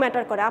অনেক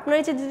ম্যাটার করে। আপনার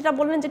এই যেটা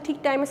বললেন যে ঠিক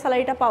টাইমে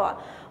স্যালারিটা পাওয়া,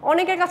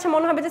 অনেকের কাছে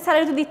মনে হবে যে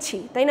স্যালারি তো দিচ্ছি,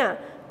 তাই না?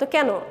 তো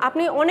কেন?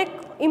 আপনি অনেক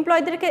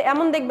এমপ্লয়ীদেরকে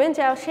এমন দেখবেন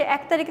যে সে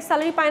 1 তারিখে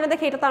স্যালারি পায় না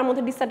দেখে এটা তার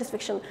মধ্যে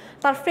ডিসস্যাটিসফ্যাকশন,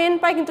 তার ফ্রেন্ড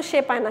পায় কিন্তু সে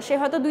পায় না, সে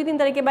হয়তো 2-3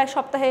 তারিখে বা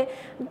সপ্তাহে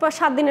বা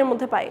 7 দিনের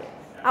মধ্যে পায়।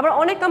 আবার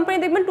অনেক কোম্পানি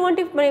দেখবেন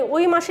মানে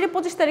ওই মাসের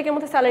 25 তারিখের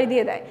মধ্যে স্যালারি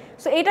দিয়ে দেয়।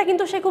 সো এটা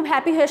কিন্তু সে খুব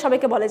হ্যাপি হয়ে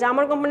সবাইকে বলে যে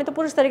আমার কোম্পানি তো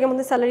 25 তারিখের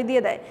মধ্যে স্যালারি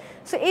দিয়ে দেয়।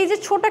 সো এই যে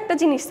ছোট একটা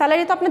জিনিস,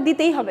 স্যালারি তো আপনার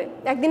দিতেই হবে,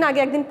 একদিন আগে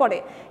একদিন পরে।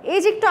 এই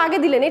যে একটু আগে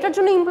দিলেন, এটার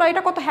জন্য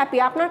এমপ্লয়িটা কত হ্যাপি,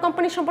 আপনার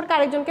কোম্পানির সম্পর্কে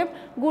আরেকজনকে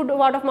গুড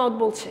ওয়ার্ড অফ মাউথ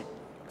বলছে।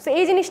 সো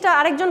এই জিনিসটা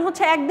আরেকজন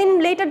হচ্ছে একদিন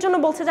লেটের জন্য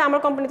বলছে যে আমার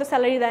কোম্পানি তো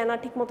স্যালারি দেয় না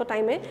ঠিক মতো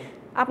টাইমে,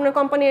 আপনার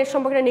কোম্পানির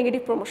সম্পর্কে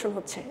নেগেটিভ প্রমোশন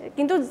হচ্ছে।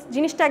 কিন্তু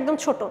জিনিসটা একদম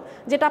ছোট,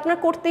 যেটা আপনার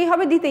করতেই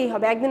হবে, দিতেই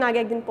হবে, একদিন আগে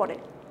একদিন পরে।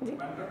 জি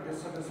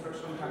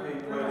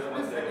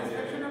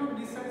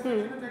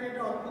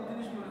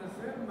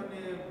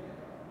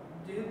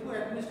যেহেতু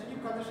অ্যাডমিনিস্ট্রেটিভ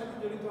কাজের সাথে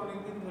জড়িত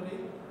অনেকদিন ধরে,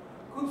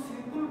 খুব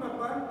সিম্পল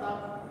ব্যাপার, তার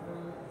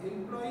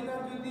এমপ্লয়িরা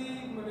যদি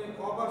মানে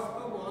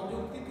অবাস্তব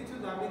অযৌক্তিক কিছু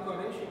দাবি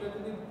করে, সেটা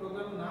যদি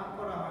প্রদান না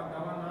করা হয়,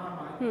 দেওয়া না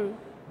হয়,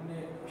 মানে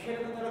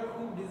সেটাতে তারা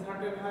খুব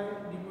ডিসহার্টেড হয়,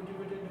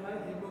 ডিমোটিভেটেড হয়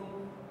এবং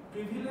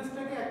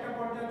প্রিভিলেজটাকে একটা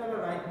পর্যায়ে তারা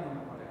রাইট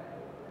মনে করে।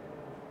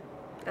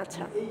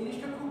 আচ্ছা, এই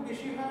জিনিসটা খুব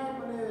বেশি হয়,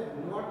 মানে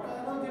লোয়ার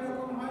টায়ারেও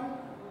যেরকম হয়,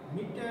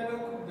 মিড টায়ারেও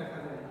খুব দেখা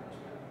যায়।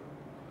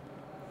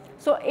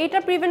 সো এটা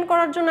প্রিভেন্ট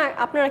করার জন্য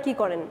আপনারা কি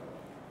করেন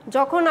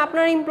যখন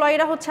আপনার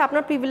এমপ্লয়িরা হচ্ছে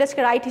আপনার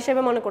প্রিভিলেজকে রাইট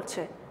হিসেবে মনে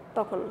করছে?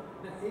 তখন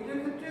এইটার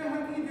ক্ষেত্রে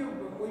হয় কি যে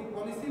ওই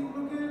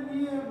পলিসিগুলোকে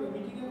নিয়ে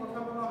মিটিংয়ে কথা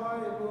বলা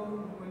হয় এবং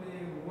মানে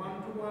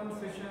 1-to-1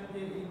 সেশন,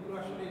 যে এইগুলো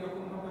আসলে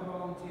এরকম ভাবে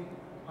হওয়া উচিত,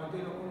 হয়তো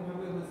এরকম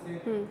ভাবে হচ্ছে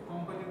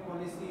কোম্পানির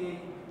পলিসি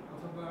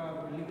অথবা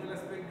লিগ্যাল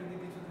অ্যাসপেক্ট যদি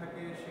কিছু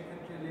থাকে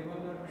সেক্ষেত্রে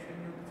লেবারের বিষয়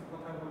নিয়ে কিছু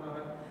কথা বলা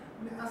হয়।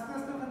 মানে আস্তে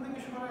আস্তে ওখান থেকে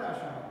সরে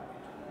আসা হয়,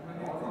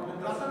 মানে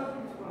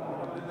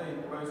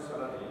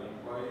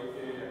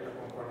একটা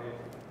কোম্পানির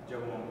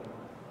যেমন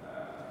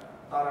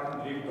তার এখন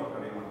লিভ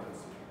দরকার,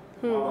 ইমার্জেন্সি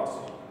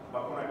বা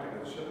কোনো একটা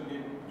ক্ষেত্রে সেটা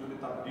লিভ যদি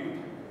তার ডিউ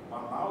থাকে বা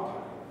নাও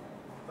থাকে,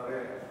 তাহলে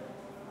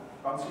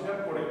কনসিডার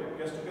করে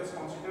কেস টু কেস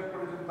কনসিডার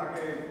করে যদি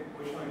তাকে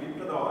ওই সময়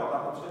লিভটা দেওয়া হয়,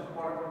 তারপর সে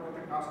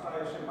পরবর্তীতে কাজটা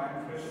এসে মাইন্ড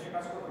ফ্রেশ নিয়ে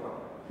কাজ করতে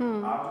পারবে।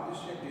 আর যদি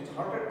সে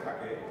ডিসহার্টেড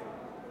থাকে,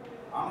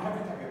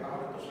 আনহ্যাপি থাকে,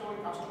 তাহলে তো সে ওই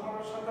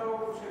কাস্টমারের সাথেও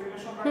সে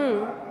রিলেশন রাখবে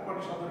না,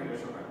 কোম্পানির সাথেও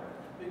রিলেশন রাখবে।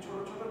 এই ছোট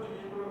ছোট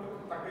জিনিসগুলো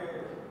তাকে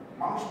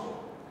মানুষ তো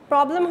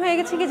প্রবলেম হয়ে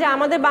গেছে কি যে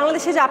আমাদের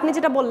বাংলাদেশে যে আপনি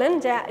যেটা বললেন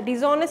যে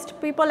ডিসঅনেস্ট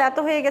পিপল এত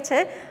হয়ে গেছে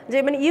যে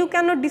মানে you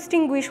can not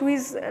distinguished who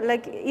is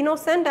like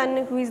innocent and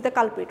who is the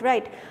culprit,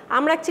 right?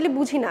 আমরা অ্যাকচুয়ালি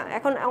বুঝি না,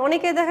 এখন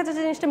অনেকে দেখা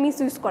যাচ্ছে জিনিসটা মিস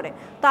ইউজ করে।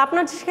 তো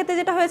আপনার ক্ষেত্রে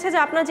যেটা হয়েছে যে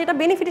আপনার যেটা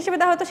বেনিফিট হিসেবে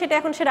দেওয়া হতো সেটা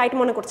এখন সে রাইট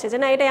মনে করছে যে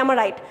না এটাই আমার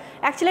রাইট,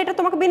 অ্যাকচুয়ালি এটা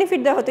তোমাকে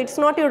বেনিফিট দেওয়া হতো, it's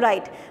not your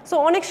right. So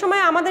অনেক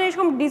সময় আমাদের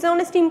এরকম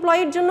ডিসঅনেস্ট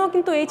এমপ্লয়ির জন্য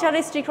কিন্তু এইচআর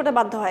স্ট্রিক্ট হতে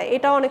বাধ্য হয়,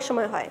 এটাও অনেক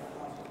সময় হয়।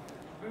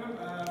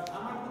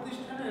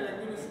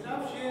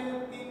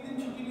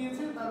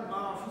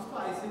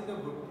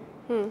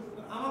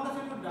 আমার কাছে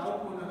একটু ডাউট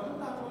মনে হলো,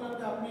 তারপর বললাম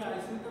যে আপনি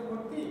আইসিইউতে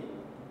ভর্তি,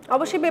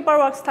 অবশ্যই পেপার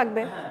ওয়ার্কস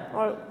থাকবে,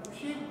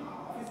 সে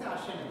অফিসে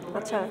আসেনি,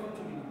 আচ্ছা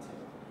ছুটি নিচ্ছে।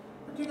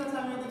 ঠিক আছে,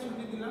 আমি ওকে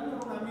ছুটি দিলাম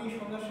এবং আমি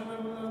সন্ধ্যার সময়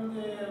বললাম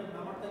যে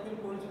আমার তো একজন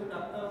পরিচিত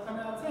ডাক্তার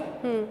ওখানে আছে,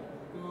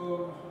 তো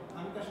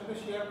আমি তার সাথে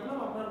শেয়ার করলাম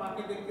আপনার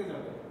মাকে দেখতে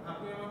যাবে,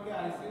 আপনি আমাকে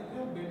আইসিইউতে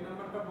বেড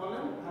নাম্বারটা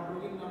বলেন আর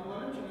রোগীর নাম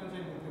বলেন, সেখানে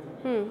যাই দেখতে যাবে।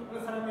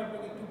 স্যার আমি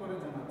আপনাকে একটু পরে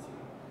জানাচ্ছি,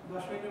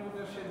 10 মিনিটের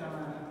মধ্যে সে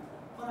জানায় না।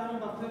 পরে আমি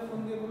বাধ্য হয়ে ফোন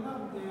দিয়ে বললাম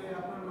যে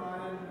আপনার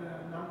মায়ের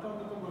নামটা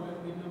অন্তত বলেন,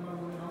 বেড নাম্বার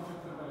বলে নাও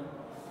থাকতে পারে।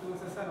 তো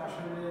বলছে স্যার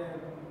আসলে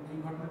এই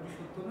ঘটনাটি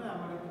সত্য নয়,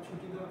 আমার একটু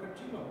ছুটি দরকার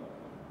ছিল।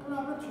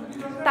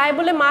 তাই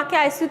বলে মাকে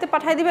আইসিইউতে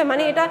পাঠিয়ে দিবে,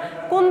 মানে এটা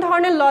কোন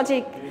ধরনের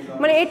লজিক?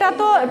 মানে এটা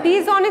তো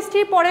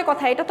ডিসঅনেস্টির পরে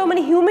কথা, এটা তো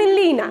মানে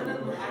হিউম্যানলি না।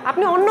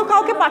 আপনি অন্য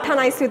কাউকে পাঠান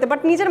আইসিইউতে,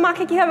 বাট নিজের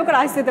মাকে কিভাবে করে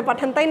আইসিইউতে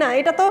পাঠান, তাই না?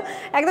 এটা তো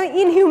একদম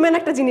ইনহিউম্যান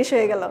একটা জিনিস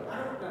হয়ে গেল।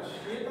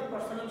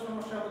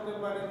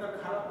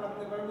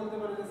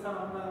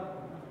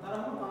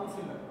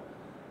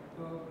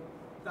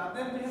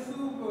 তাদের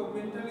যেহেতু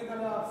মেন্টালি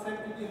তারা আপসেট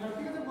যদি হয়,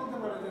 ঠিক আছে বলতে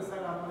পারে যে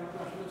স্যার আমার একটু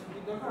আসলে ছুটি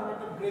দরকার, আমার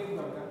একটা ব্রেক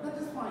দরকার, দ্যাট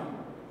ইজ ফাইন।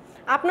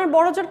 আপনার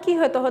বড় জোর কি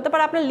হতে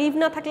পারে আপনার লিভ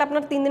না থাকলে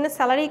আপনার 3 দিনের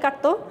স্যালারি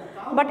কাটতো,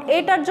 বাট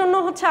এটার জন্য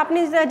হচ্ছে আপনি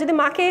যদি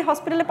মাকে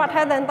হসপিটালে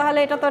পাঠিয়ে দেন তাহলে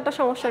এটা তো একটা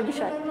সমস্যার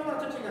বিষয়।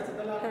 আচ্ছা ঠিক আছে,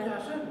 তাহলে আপনি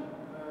আসেন,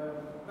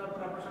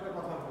 তারপর আপনার সাথে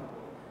কথা হবে।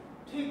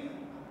 ঠিক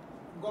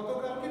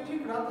গতকালকে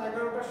ঠিক রাত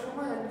 11টার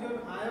সময় একজন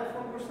আয়া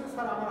ফোন করছে,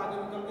 স্যার আমার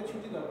আগামীকালকে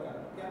ছুটি দরকার।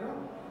 কেন?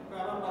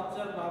 আমার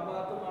বাচ্চার বাবা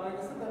তো মারা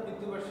গেছে, তার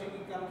মৃত্যুবার্ষিকী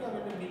কালকে, আমি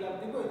একটা মিলাদ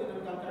দিব, এই জন্য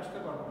আমি কালকে আসতে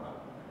পারবো না।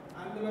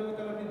 আমি বললাম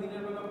তাহলে আপনি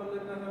দিনের বেলা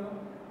বললেন না কেন?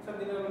 স্যার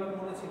দিনের বেলা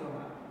মনে ছিল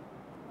না।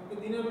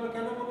 দিনের বেলা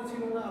কেন মনে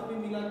ছিল না? আপনি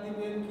মিলাদ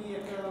দিবেন কি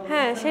একটা,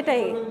 হ্যাঁ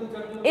সেটাই,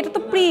 এটা তো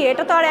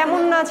এটা তো আর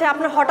এমন না যে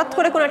আপনার হঠাৎ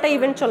করে কোনো একটা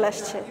ইভেন্ট চলে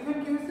আসছে।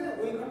 ইভেন্ট কি হয়েছে,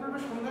 ওই ঘটনাটা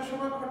সন্ধ্যার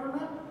সময়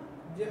ঘটনা,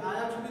 যে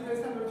আয়া ছুটি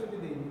পেয়েছে, আমরা ছুটি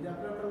দেইনি, যে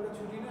আপনার কালকে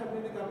ছুটি নেই, আপনি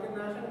যদি কালকে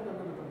না আসেন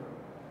কালকে বেতন পাবেন।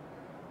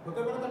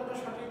 হতে পারে তো একটা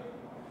সঠিক,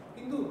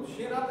 কিন্তু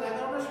সে রাত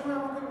 11টার সময়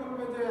আমাকে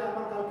বলবে যে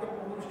আমার কালকে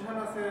অনুষ্ঠান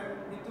আছে,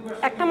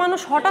 মৃত্যুবার্ষিকী। একটা মানুষ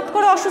হঠাৎ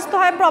করে অসুস্থ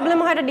হয়, প্রবলেম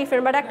হয়, এটা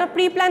ডিফারেন্ট, বাট একটা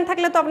প্রি প্ল্যান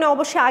থাকলে তো আপনি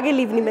অবশ্যই আগে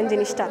লিভ নেবেন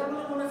জিনিসটা।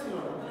 মনে ছিল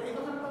না, এই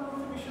কথাটা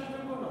আমার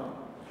বিশ্বাসযোগ্য না।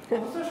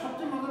 অবশ্য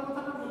সবচেয়ে মজার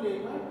কথাটা বলি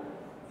এবার,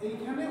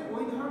 এইখানে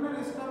ওই ধরনের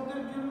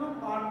স্টাফদের জন্য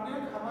পার ডে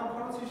খাবার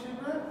খরচ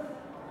হিসেবে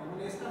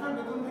মানে স্টাফের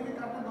বেতন থেকে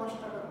কাটে 10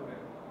 টাকা করে।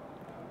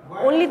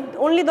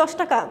 অনলি 10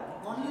 টাকা?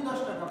 অনলি 10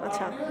 টাকা।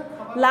 আচ্ছা,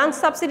 লাঞ্চ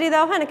সাবসিডি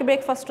দেওয়া হয় নাকি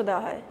ব্রেকফাস্টও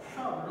দেওয়া হয়?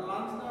 সব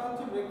লাঞ্চ দেওয়া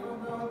হচ্ছে, ব্রেকফাস্ট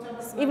দেওয়া হচ্ছে,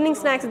 ইভিনিং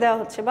স্ন্যাক্স দেওয়া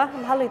হচ্ছে। বাহ,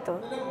 ভালোই তো।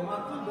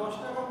 মাত্র 10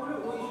 টাকা করে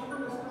ওই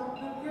সকল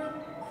স্টাফদেরকে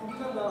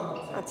সুবিধা দেওয়া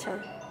হচ্ছে। আচ্ছা,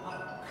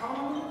 খাওয়া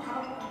কিন্তু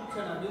খারাপ হচ্ছে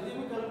না। যদি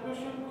আমি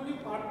ক্যালকুলেশন করি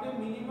পার ডে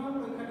মিনিমাম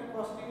ওইখানে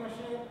কস্টিং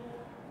আসে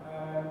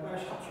প্রায়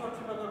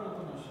 700-800 টাকার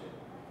মতন আসে।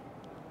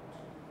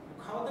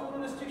 খাওয়াতে কোনো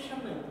রেস্ট্রিকশন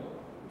নেই তো,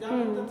 যা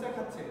মন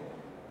খাচ্ছে।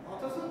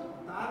 অথচ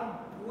তার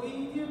ওই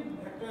যে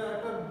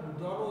একটা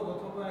দরদ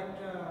অথবা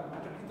একটা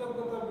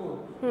কৃতজ্ঞতা বোধ,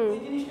 এই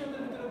জিনিসটা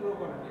তার ভিতরে গ্রো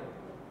করে না।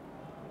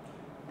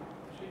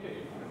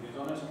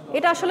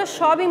 এটা আসলে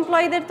সব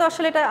এমপ্লয়ীদের তো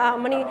আসলে এটা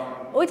মানে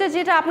ওইটা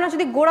যেটা আপনার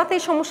যদি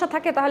গোড়াতেই সমস্যা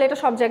থাকে তাহলে এটা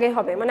সব জায়গায়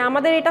হবে। মানে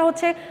আমাদের এটা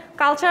হচ্ছে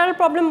কালচারাল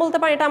প্রবলেম বলতে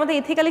পারেন, এটা আমাদের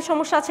এথিক্যালি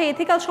সমস্যা আছে।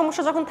 এথিক্যাল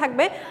সমস্যা যখন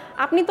থাকবে,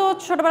 আপনি তো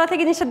ছোটবেলা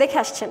থেকে জিনিসটা দেখে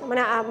আসছেন,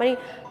 মানে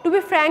টু বি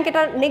ফ্র্যাঙ্ক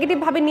এটা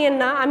নেগেটিভভাবে নিয়েন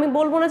না। আমি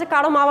বলবো না যে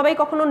কারো মা বাবাই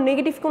কখনো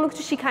নেগেটিভ কোনো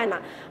কিছু শিখায় না,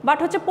 বাট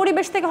হচ্ছে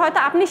পরিবেশ থেকে হয়তো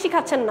আপনি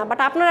শিখাচ্ছেন না, বাট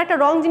আপনার একটা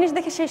রং জিনিস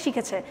দেখে সে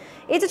শিখেছে।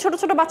 এই যে ছোট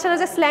ছোট বাচ্চারা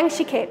যে স্ল্যাং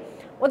শিখে,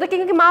 ওদেরকে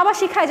কিন্তু মা বাবা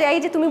শিখায় যে এই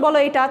যে তুমি বলো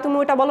এটা, তুমি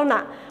ওটা বলো না।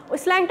 ওই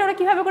স্ল্যাংটা ওরা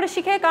কীভাবে করে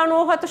শিখে? কারণ ও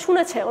হয়তো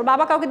শুনেছে, ওর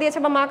বাবা কাউকে দিয়েছে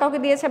বা মা কাউকে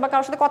দিয়েছে বা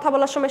কারোর সাথে কথা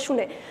বলার সময়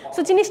শুনে। সো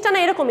জিনিসটা না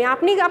এরকমই,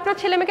 আপনি আপনার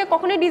ছেলে মেয়েকে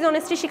কখনোই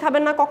ডিসঅনেস্টি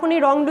শিখাবেন না, কখনোই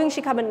রং ডুইং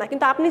শিখাবেন না,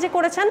 কিন্তু আপনি যে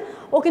করেছেন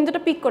ও কিন্তু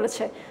এটা পিক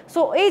করেছে। সো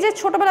এই যে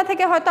ছোটোবেলা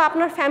থেকে হয়তো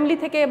আপনার ফ্যামিলি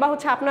থেকে বা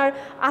হচ্ছে আপনার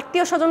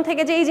আত্মীয় স্বজন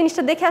থেকে যে এই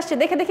জিনিসটা দেখে আসছে,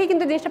 দেখে দেখেই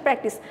কিন্তু জিনিসটা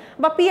প্র্যাকটিস।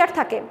 বা পিয়ার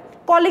থাকে,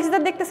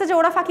 কলিগসদের দেখতেছে যে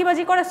ওরা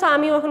ফাঁকিবাজি করে, সো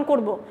আমিও এখন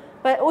করবো,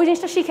 বা ওই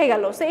জিনিসটা শিখে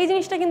গেল। সো এই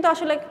জিনিসটা কিন্তু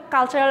আসলে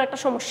কালচারাল একটা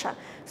সমস্যা।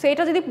 সো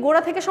এটা যদি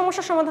গোড়া থেকে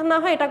সমস্যার সমাধান না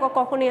হয়, এটা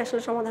কখনোই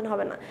আসলে সমাধান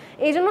হবে না।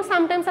 এই জন্য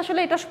সামটাইমস আসলে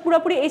এটা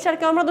পুরোপুরি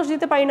এইচআরকে আমরা দোষ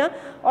দিতে পারি না,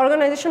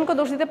 অর্গানাইজেশনকে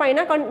দোষ দিতে পারি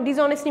না, কারণ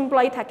ডিসঅনেস্ট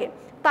এমপ্লয়ি থাকে,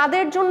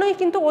 তাদের জন্যই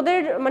কিন্তু ওদের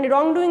মানে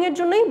রং ডুইংয়ের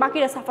জন্যই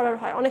বাকিরা সাফারার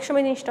হয়। অনেক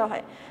সময় জিনিসটা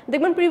হয়,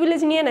 দেখবেন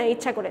প্রিভিলেজ নিয়ে নেয়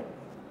ইচ্ছা করে।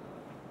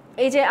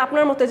 এই যে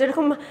আপনার মতো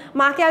যেরকম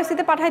মাকে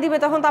আইসিতে পাঠিয়ে দিবে,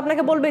 তখন তো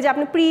আপনাকে বলবে যে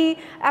আপনি প্রি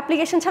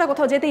অ্যাপ্লিকেশন ছাড়া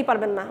কোথাও যেতেই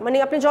পারবেন না, মানে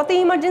আপনি যতই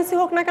ইমার্জেন্সি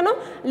হোক না কেন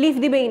লিভ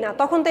দিবেই না।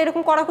 তখন তো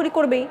এরকম কড়াকড়ি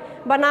করবেই,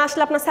 বা না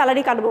আসলে আপনার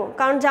স্যালারি কাটবো,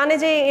 কারণ জানে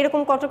যে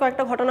এরকম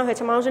কয়েকটা ঘটনা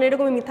হয়েছে, মানুষজন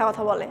এরকমই মিথ্যা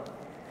কথা বলে।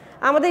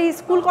 আমাদের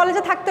স্কুল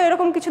কলেজে থাকতো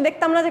এরকম কিছু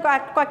দেখতাম না, যে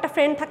কয়েকটা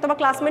ফ্রেন্ড থাকতো বা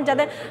ক্লাসমেট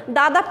যাদের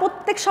দাদা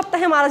প্রত্যেক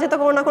সপ্তাহে মারা যেত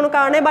কোনো না কোনো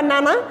কারণে, বা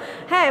নানা,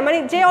 হ্যাঁ মানে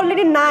যে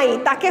অলরেডি নাই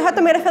তাকে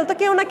হয়তো মেরে ফেলতো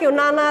কেউ না কেউ,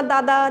 নানা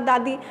দাদা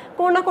দাদি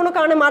কোনো না কোনো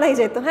কারণে মারাই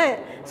যেত। হ্যাঁ,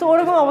 সো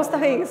ওরকম অবস্থা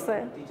হয়ে গেছে।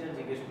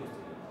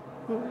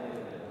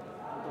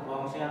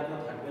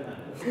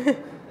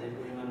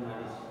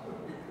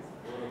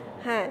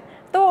 হ্যাঁ,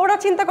 তো ওরা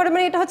চিন্তা করে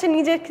মানে এটা হচ্ছে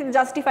নিজে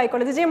জাস্টিফাই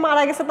করে যে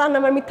মারা গেছে তার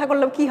নামে মিথ্যা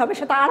করলেও কী হবে,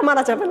 সেটা আর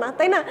মারা যাবে না,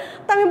 তাই না?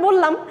 তো আমি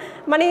বললাম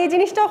মানে এই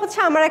জিনিসটা হচ্ছে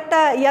আমার একটা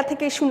ইয়া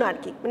থেকে শোনা আর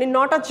কি, মানে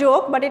নট আ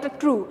জোক বাট এটা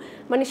ট্রু।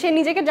 মানে সে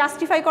নিজেকে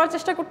জাস্টিফাই করার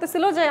চেষ্টা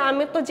করতেছিল যে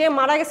আমি তো যে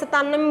মারা গেছে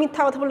তার নামে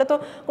মিথ্যা কথা বললে তো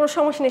কোনো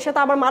সমস্যা নেই, সে তো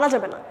আবার মারা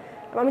যাবে না।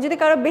 আমি যদি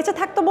কারো বেঁচে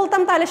থাকতো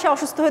বলতাম তাহলে সে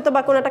অসুস্থ হতো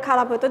বা কোনো একটা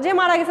খারাপ হতো, যে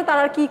মারা গেছে তার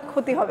আর কি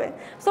ক্ষতি হবে।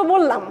 সো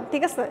বললাম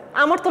ঠিক আছে,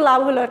 আমার তো লাভ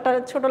হলো, একটা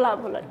ছোট লাভ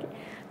হলো আর কি।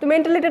 তো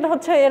মেন্টালিটিটা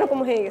হচ্ছে এরকম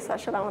হয়ে গেছে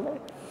আসলে আমাদের।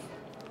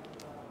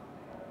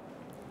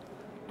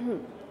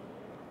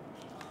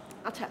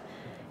 আচ্ছা,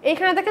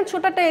 এখানে দেখেন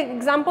ছোট একটা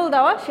এক্সাম্পল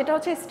দেওয়া, সেটা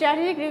হচ্ছে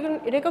strategic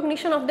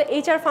recognition of the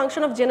HR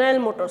function of general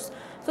motors.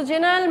 So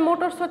general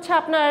motors হচ্ছে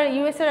আপনার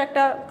ইউএসের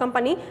একটা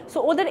কোম্পানি। সো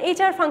ওদের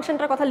এইচআর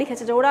ফাংশনটার কথা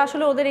লিখেছে যে ওরা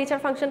আসলে ওদের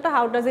এইচআর ফাংশনটা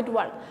how does it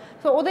work.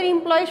 So ওদের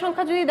এমপ্লয়ি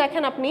সংখ্যা যদি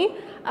দেখেন আপনি,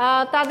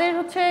 তাদের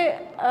হচ্ছে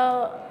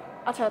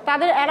আচ্ছা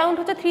তাদের অ্যারাউন্ড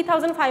হচ্ছে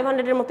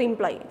 3500-এর মতো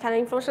এমপ্লয়ি, এখানে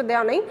ইনফরমেশন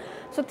দেওয়া নেই।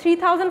 সো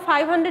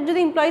 3500 যদি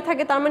এমপ্লয়ি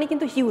থাকে তার মানে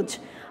কিন্তু হিউজ।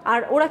 আর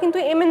ওরা কিন্তু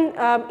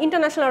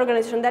ইন্টারন্যাশনাল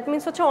অর্গানাইজেশন, দ্যাট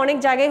মিনস হচ্ছে অনেক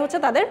জায়গায় হচ্ছে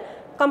তাদের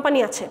কোম্পানি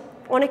আছে,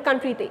 অনেক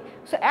কান্ট্রিতেই।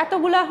 সো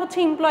এতগুলা হচ্ছে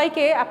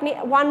এমপ্লয়িকে আপনি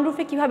ওয়ান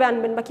রুফে কীভাবে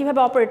আনবেন বা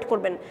কীভাবে অপারেট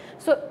করবেন।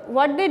 So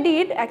what they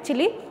did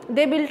actually,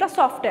 they built a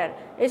software,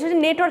 এটা হচ্ছে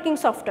নেটওয়ার্কিং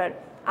সফটওয়্যার।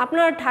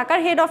 আপনার ঢাকার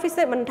হেড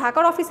অফিসে মানে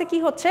ঢাকার অফিসে কি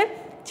হচ্ছে,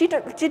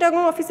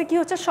 চিটাগং অফিসে কি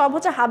হচ্ছে, সব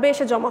হচ্ছে হাবে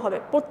এসে জমা হবে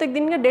প্রত্যেক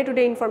দিনকে ডে টু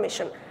ডে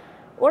ইনফরমেশন।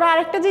 ওরা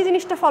আরেকটা যে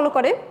জিনিসটা ফলো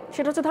করে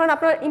সেটা হচ্ছে ধরেন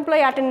আপনার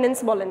এমপ্লয়ি অ্যাটেন্ডেন্স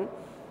বলেন,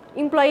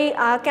 এমপ্লয়ি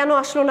কেন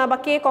আসলো না বা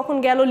কে কখন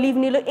গেল, লিভ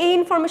নিল, এই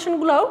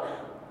ইনফরমেশনগুলোও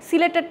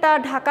সিলেটেরটা,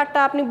 ঢাকারটা,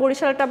 আপনি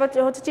বরিশালটা বা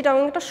হচ্ছে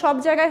চিটাগংটা, সব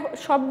জায়গায়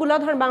সবগুলো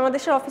ধরেন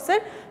বাংলাদেশের অফিসের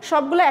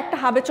সবগুলো একটা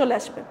হাবে চলে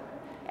আসবে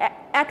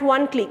অ্যাট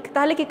ওয়ান ক্লিক।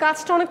 তাহলে কি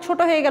কাজটা অনেক ছোট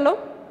হয়ে গেল।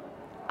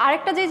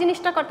 আরেকটা যে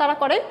জিনিসটা তারা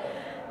করে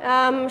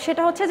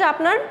সেটা হচ্ছে যে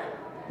আপনার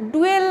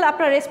ডুয়েল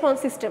আপনার রেসপন্স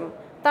সিস্টেম।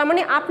 তার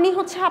মানে আপনি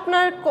হচ্ছে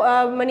আপনার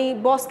মানে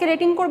বসকে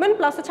রেটিং করবেন,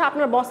 প্লাস হচ্ছে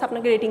আপনার বস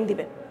আপনাকে রেটিং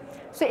দিবে।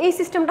 সো এই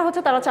সিস্টেমটা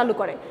হচ্ছে তারা চালু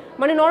করে।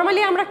 মানে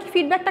নর্মালি আমরা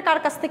ফিডব্যাকটা কার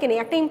কাছ থেকে নিই,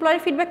 একটা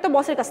এমপ্লয়ের ফিডব্যাক তো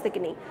বসের কাছ থেকে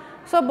নিই।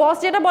 সো বস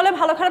যেটা বলে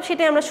ভালো খারাপ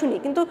সেটাই আমরা শুনি,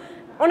 কিন্তু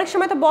অনেক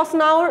সময় তো বস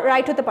নাও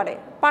রাইট হতে পারে,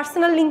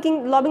 পার্সোনাল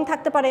লবিং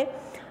থাকতে পারে,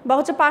 বা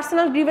হচ্ছে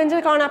পার্সোনাল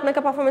গ্রিভেন্সের কারণে আপনাকে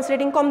পারফরমেন্স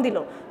রেটিং কম দিল।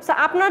 সো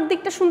আপনার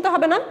দিকটা শুনতে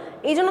হবে না,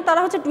 এই জন্য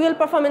তারা হচ্ছে ডুয়েল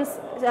পারফরমেন্স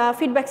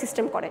ফিডব্যাক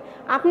সিস্টেম করে।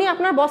 আপনি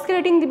আপনার বসকে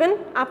রেটিং দিবেন,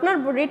 আপনার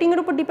রেটিংয়ের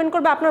উপর ডিপেন্ড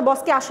করবে আপনার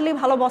বসকে আসলেই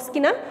ভালো বস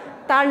কিনা,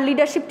 তার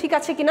লিডারশিপ ঠিক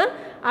আছে কিনা,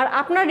 আর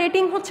আপনার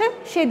রেটিং হচ্ছে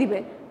সে দিবে।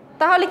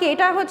 তাহলে কি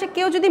এটা হচ্ছে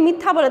কেউ যদি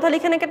মিথ্যা বলে তাহলে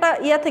এখানে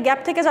একটা গ্যাপ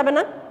থেকে যাবে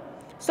না।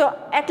 সো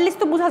অ্যাটলিস্ট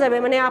তো বোঝা যাবে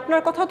মানে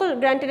আপনার কথাও তো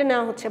গ্র্যান্টেডে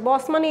নেওয়া হচ্ছে।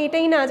 বস মানে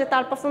এটাই না যে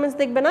তার পারফরমেন্স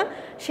দেখবে না,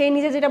 সেই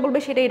নিজে যেটা বলবে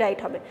সেটাই রাইট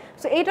হবে।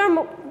 সো এইটার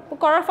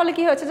করার ফলে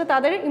কী হয়েছে যে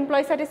তাদের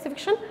এমপ্লয়ি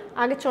স্যাটিসফ্যাকশন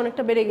আগের চেয়ে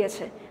অনেকটা বেড়ে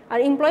গেছে। আর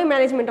এমপ্লয়ি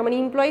ম্যানেজমেন্ট মানে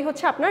এমপ্লয়ি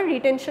হচ্ছে আপনার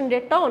রিটেনশন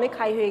রেটটাও অনেক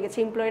হাই হয়ে গেছে,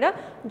 এমপ্লয়িরা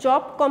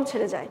জব কম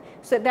ছেড়ে যায়।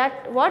 So that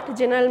what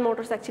general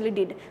motors actually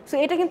did. So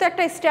এটা কিন্তু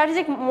একটা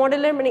স্ট্র্যাটেজিক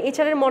মডেলের মানে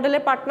এইচআরের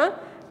মডেলের পার্ট না।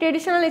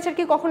 ট্রেডিশনাল এইচআর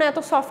কি কখনো এত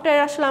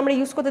সফটওয়্যার আসলে আমরা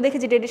ইউজ করতে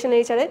দেখেছি ট্রেডিশনাল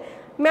এইচআরে,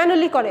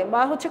 ম্যানুয়ালি করে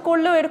বা হচ্ছে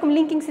করলেও এরকম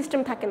লিঙ্কিং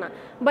সিস্টেম থাকে না,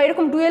 বা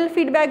এরকম ডুয়েল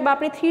ফিডব্যাক বা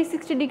আপনি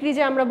 360 ডিগ্রি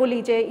যে আমরা বলি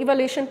যে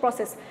ইভালুয়েশন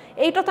প্রসেস,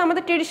 এইটা তো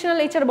আমাদের ট্রেডিশনাল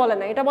এইচআর বলে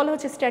না, এটা বলে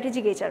হচ্ছে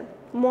স্ট্র্যাটেজিক এইচআর,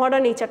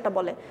 মডার্ন এইচআরটা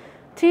বলে।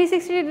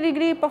 360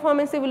 ডিগ্রি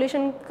পারফরমেন্স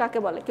ইভালুয়েশন কাকে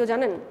বলে কেউ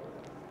জানেন?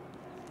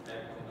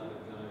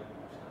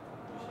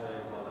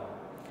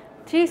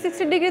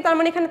 360 ডিগ্রি তার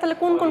মানে এখানে তাহলে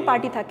কোন কোন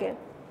পার্টি থাকে?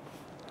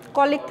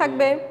 কলিগ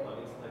থাকবে,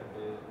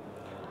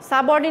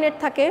 সাবঅর্ডিনেট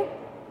থাকে,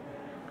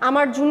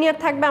 আমার জুনিয়র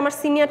থাকবে, আমার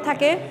সিনিয়র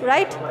থাকে,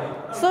 রাইট?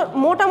 সো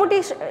মোটামুটি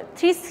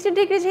 360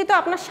 ডিগ্রি যেহেতু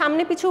আপনার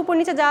সামনে পিছু উপর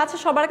নিচে যা আছে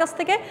সবার কাছ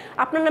থেকে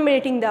আপনার নামে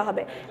রেটিং দেওয়া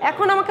হবে।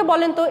 এখন আমাকে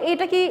বলেন তো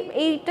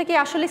এইটা কি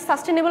আসলে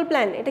সাস্টেনেবল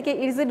প্ল্যান? এটা কি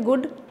ইজ ইট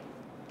গুড?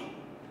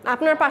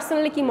 আপনার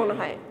পার্সোনালি কি মনে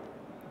হয়?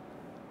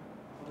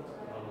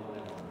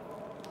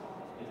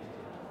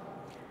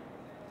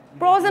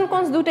 প্রোজ অ্যান্ড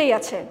কনস দুটোই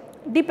আছে,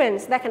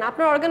 ডিপেন্ডস। দেখেন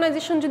আপনার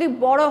অর্গানাইজেশন যদি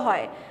বড়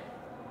হয়,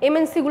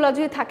 এমএনসিগুলো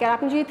যদি থাকে আর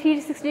আপনি যদি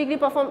 360 ডিগ্রি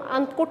পারফর্ম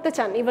করতে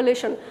চান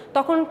ইভ্যালুয়েশন,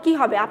 তখন কি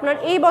হবে? আপনার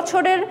এই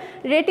বছরের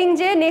রেটিং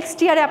যে নেক্সট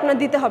ইয়ারে আপনার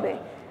দিতে হবে,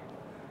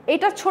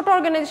 এটা ছোট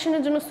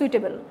অর্গানাইজেশনের জন্য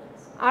সুইটেবল।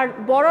 আর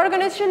বড়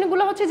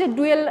অর্গানাইজেশনগুলো হচ্ছে যে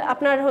ডুয়েল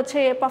আপনার হচ্ছে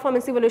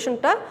পারফরমেন্স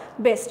ইভ্যালুয়েশনটা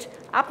বেস্ট।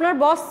 আপনার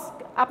বস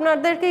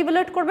আপনাদেরকে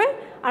ইভ্যালুয়েট করবে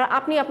আর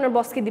আপনি আপনার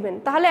বসকে দিবেন,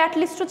 তাহলে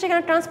অ্যাটলিস্ট হচ্ছে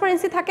এখানে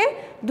ট্রান্সপারেন্সি থাকে,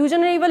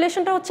 দুজনের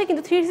ইভ্যালুয়েশনটা হচ্ছে।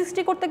 কিন্তু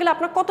 360 করতে গেলে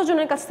আপনার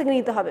কতজনের কাছ থেকে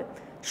নিতে হবে?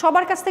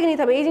 সবার কাছ থেকে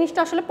নিতে হবে, এই জিনিসটা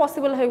আসলে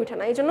পসিবল হয়ে ওঠে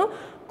না। এই জন্য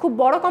খুব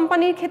বড়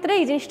কোম্পানির ক্ষেত্রে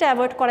এই জিনিসটা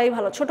অ্যাভয়েড করাই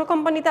ভালো। ছোট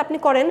কোম্পানিতে আপনি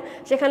করেন,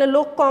 যেখানে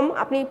লোক কম,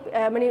 আপনি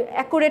মানে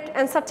অ্যাকুরেট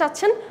অ্যান্সার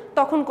চাচ্ছেন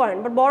তখন করেন।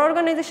 বাট বড়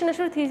অর্গানাইজেশন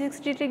আসলে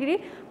 360 ডিগ্রি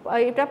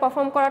এটা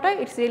পারফর্ম করাটা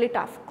ইটস রিয়েলি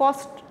টাফ,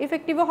 কস্ট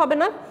ইফেক্টিভও হবে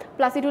না,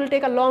 plus it will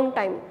take a long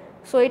time.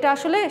 So এটা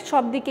আসলে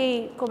সব দিকেই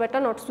খুব একটা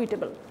নট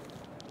সুইটেবল।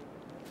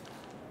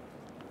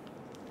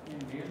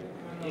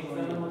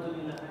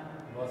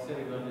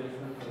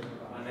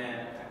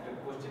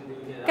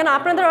 কেন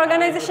আপনাদের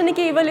অর্গানাইজেশনে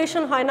কি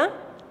ইভ্যালুয়েশন হয় না?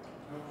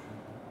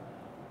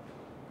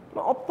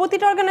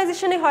 প্রতিটা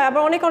অর্গানাইজেশনে হয়,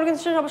 আবার অনেক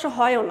অর্গানাইজেশন অবশ্য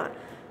হয়ও না।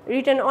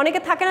 রিটেন অনেকে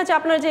থাকে না যে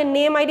আপনার যে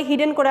নেম আইডি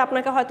হিডেন করে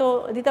আপনাকে হয়তো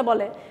দিতে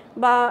বলে,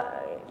 বা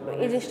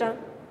এই জিনিসটা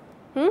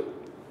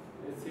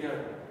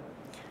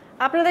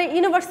আপনাদের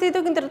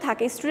ইউনিভার্সিটিতেও কিন্তু এটা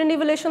থাকে, স্টুডেন্ট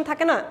ইভ্যালুয়েশন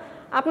থাকে না?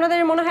 আপনাদের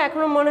মনে হয়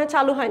এখনও মনে হয়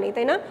চালু হয়নি,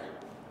 তাই না?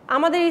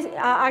 আমাদের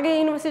আগে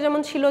ইউনিভার্সিটি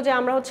যেমন ছিল যে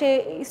আমরা হচ্ছে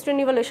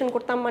স্টুডেন্ট ইভ্যালুয়েশন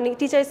করতাম, মানে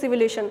টিচার্স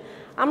ইভ্যালুয়েশন,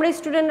 আমরা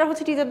স্টুডেন্টরা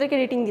হচ্ছে টিচারদেরকে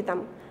রেটিং দিতাম,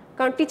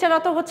 কারণ টিচাররা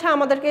তো হচ্ছে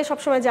আমাদেরকে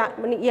সবসময়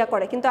মানে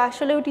করে, কিন্তু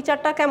আসলে ওই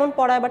টিচারটা কেমন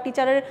পড়ায় বা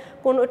টিচারের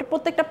কোন ওটা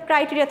প্রত্যেকটা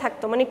ক্রাইটেরিয়া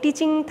থাকতো, মানে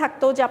টিচিং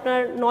থাকতো যে আপনার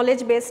নলেজ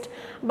বেসড,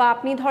 বা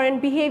আপনি ধরেন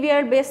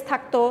বিহেভিয়ার বেসড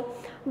থাকতো,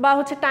 বা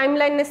হচ্ছে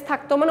টাইমলাইননেস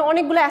থাকতো, মানে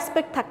অনেকগুলো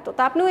অ্যাসপেক্ট থাকতো।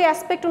 তো আপনি ওই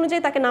অ্যাসপেক্ট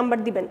অনুযায়ী তাকে নাম্বার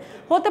দিবেন।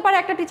 হতে পারে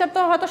একটা টিচার তো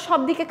হয়তো সব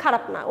দিকে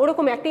খারাপ না,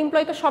 ওরকম একটা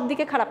এমপ্লয়ি তো সব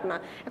দিকে খারাপ না।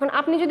 এখন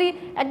আপনি যদি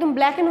একদম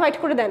ব্ল্যাক অ্যান্ড হোয়াইট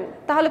করে দেন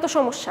তাহলে তো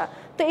সমস্যা।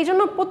 তো এই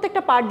জন্য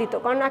প্রত্যেকটা পার্ট দিত,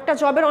 কারণ একটা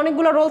জবের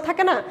অনেকগুলো রোল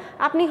থাকে না,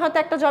 আপনি হয়তো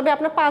একটা জবে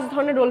আপনার 5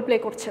 ধরনের রোল প্লে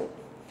করছেন।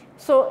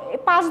 সো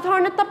 5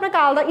 ধরনের তো আপনাকে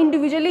আলাদা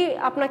ইন্ডিভিজুয়ালি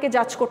আপনাকে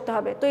জাজ করতে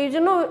হবে। তো এই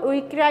জন্য ওই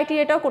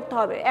ক্রাইটেরিয়াটাও করতে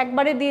হবে,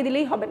 একবারে দিয়ে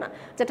দিলেই হবে না,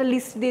 যেটা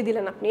লিস্ট দিয়ে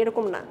দিলেন আপনি,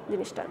 এরকম না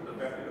জিনিসটা।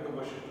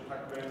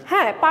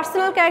 হ্যাঁ,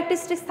 পার্সোনাল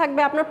ক্যারেক্টারিস্টিক্স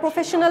থাকবে, আপনার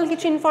প্রফেশনাল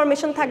কিছু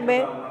ইনফরমেশন থাকবে,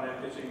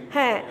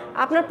 হ্যাঁ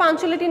আপনার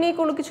পাঞ্চুয়ালিটি নিয়ে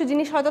কোনো কিছু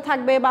জিনিস হয়তো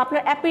থাকবে, বা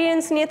আপনার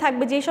অ্যাপিয়ারেন্স নিয়ে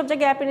থাকবে, যেই সব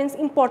জায়গায় অ্যাপিয়ারেন্স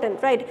ইম্পর্টেন্ট,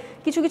 রাইট?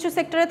 কিছু কিছু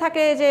সেক্টরে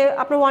থাকে যে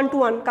আপনার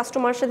 1-to-1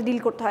 কাস্টমারের সাথে ডিল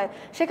করতে হয়,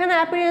 সেখানে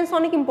অ্যাপিয়ারেন্স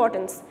অনেক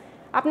ইম্পর্টেন্স।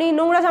 আপনি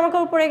নোংরা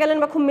জামাকাপড় পরে গেলেন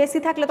বা খুব মেসি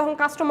থাকলে তখন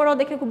কাস্টমারও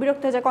দেখে খুব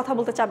বিরক্ত হয়ে যায়, কথা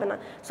বলতে চাবে না।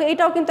 সো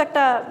এটাও কিন্তু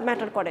একটা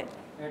ম্যাটার করে।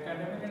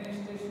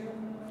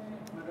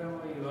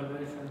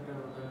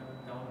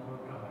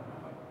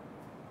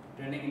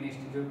 ট্রেনিং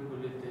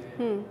ইনস্টিটিউটগুলিতে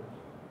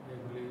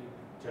এগুলি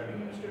ট্রেনিং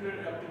ইনস্টিটিউটের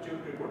অ্যাপটিটিউড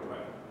রিপোর্ট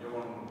হয়,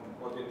 যেমন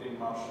প্রতি 3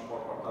 মাস পর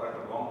পর তার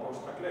একটা লং কোর্স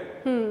থাকলে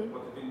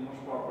প্রতি 3 মাস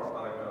পর পর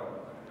তার একটা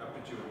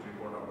অ্যাপটিটিউড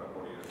রিপোর্ট আমরা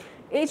করি।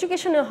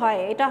 এডুকেশনে হয়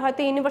এটা,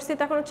 হয়তো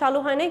ইউনিভার্সিটিতে এখনো চালু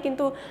হয় নাই,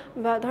 কিন্তু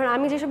ধরেন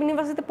আমি যেসব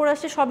ইউনিভার্সিটিতে পড়ে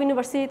আসছি সব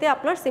ইউনিভার্সিটিতে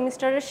আপনার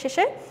সেমিস্টারের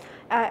শেষে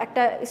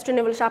একটা স্টুডেন্ট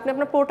ইভ্যালুয়েশন, আপনি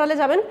আপনার পোর্টালে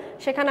যাবেন,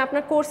 সেখানে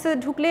আপনার কোর্সে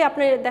ঢুকলেই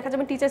আপনি দেখা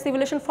যাবেন টিচার্স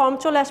ইভ্যালুয়েশন ফর্ম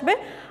চলে আসবে।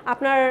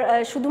 আপনার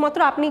শুধুমাত্র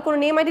আপনি কোনো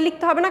নেম আইডি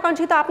লিখতে হবে না, কারণ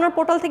যেহেতু আপনার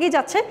পোর্টাল থেকেই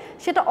যাচ্ছে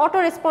সেটা অটো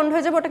রেসপন্ড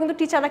হয়ে যাবে, ওটা কিন্তু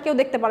টিচাররা কেউ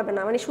দেখতে পারবে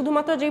না। মানে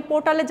শুধুমাত্র যেই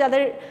পোর্টালে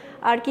যাদের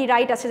আর কি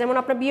রাইট আছে, যেমন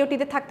আপনার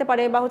বিওটিতে থাকতে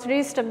পারে বা হচ্ছে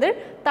রেজিস্টারদের,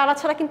 তারা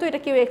ছাড়া কিন্তু এটা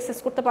কেউ অ্যাক্সেস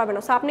করতে পারবে না।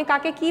 সো আপনি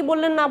কাকে কী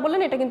বললেন না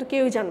বললেন এটা কিন্তু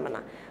কেউই জানবে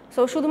না।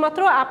 সো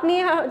শুধুমাত্র আপনি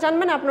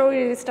জানবেন, আপনার ওই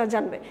রেজিস্টার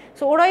জানবে।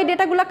 সো ওরা এই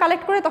ডেটাগুলো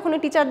কালেক্ট করে তখন ওই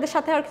টিচারদের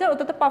সাথে আর কি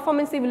ওটাতে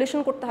পারফরমেন্স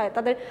ইভ্যালুয়েশন করতে হয়,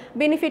 তাদের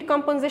বেনিফিট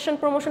কম্পেনসেশন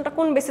প্রমোশনটা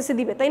কোন বেসিসে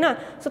দিবে, তাই না?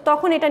 সো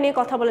তখন এটা নিয়ে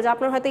কথা বলে যে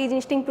আপনার হয়তো এই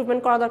জিনিসটা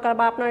ইমপ্রুভমেন্ট করা দরকার,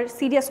 বা আপনার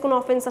সিরিয়াস কোনো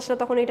অফেন্স আসলে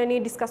তখন এটা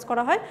নিয়ে ডিসকাস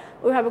করা হয়,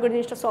 ওইভাবে করে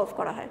জিনিসটা সলভ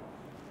করা হয়।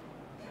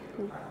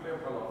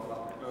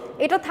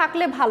 এটা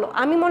থাকলে ভালো,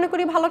 আমি মনে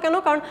করি ভালো। কেন?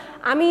 কারণ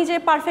আমি যে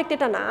পারফেক্ট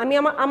এটা না, আমি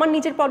আমার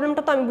নিজের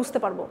প্রবলেমটা তো আমি বুঝতে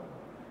পারবো,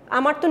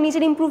 আমার তো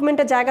নিজের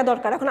ইমপ্রুভমেন্টের জায়গা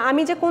দরকার। এখন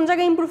আমি যে কোন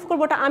জায়গায় ইমপ্রুভ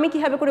করবো ওটা আমি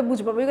কীভাবে করে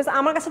বুঝবো? বিকজ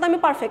আমার কাছে তো আমি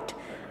পারফেক্ট,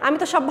 আমি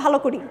তো সব ভালো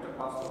করি।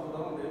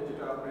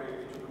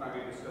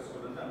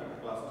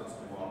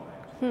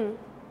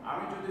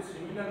 আমি যদি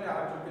সিমিলারলি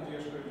আরেকজনকে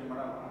জিজ্ঞেস করি যে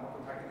ম্যাডাম আমার তো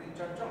থাকে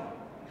 3-4 জন,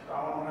 তো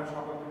আমার মনে হয়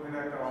সকল মিলে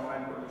একটা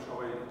অনলাইন করলে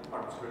সবাই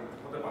পার্টিসিপেট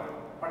হতে পারে,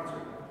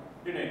 পার্টিসিপেট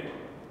ডিনাই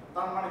করে।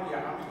 তার মানে কি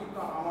আমি কিন্তু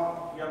আমার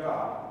ইয়াটা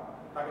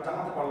তাকে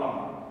জানাতে পারলাম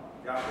না,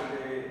 যে আসলে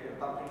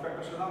তার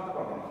ফিডব্যাকটা সে জানাতে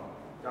পারবো না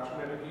যে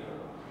আসলে এটা কী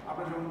হলো।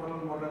 আপনি যেমন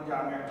বললেন যে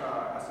আমি একটা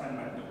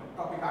অ্যাসাইনমেন্ট দেবো,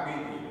 টপিক আগেই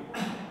দিয়ে দেবো,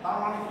 তার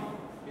মানে কি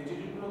এই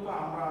জিনিসগুলো তো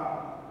আমরা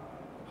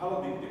ভালো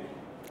দিক দেখি।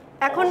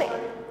 এখন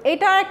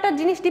এটা একটা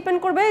জিনিস ডিপেন্ড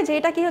করবে যে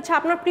এটা কি হচ্ছে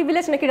আপনার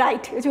প্রিভিলেজ নাকি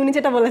রাইট, যে উনি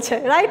যেটা বলেছে,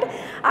 রাইট?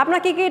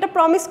 আপনাকে কি এটা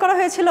প্রমিস করা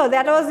হয়েছিল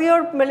that was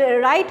your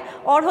right,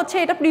 or হচ্ছে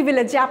এটা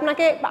প্রিভিলেজ যে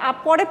আপনাকে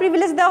পরে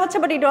প্রিভিলেজ দেওয়া হচ্ছে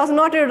but it was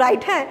not your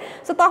right. হ্যাঁ,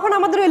 সো তখন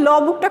আমাদের ওই ল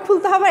বুকটা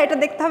খুলতে হবে, এটা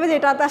দেখতে হবে যে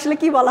এটাতে আসলে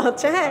কি বলা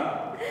হচ্ছে। হ্যাঁ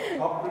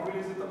সব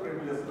প্রিভিলেজই তো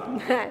প্রিভিলেজ না।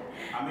 হ্যাঁ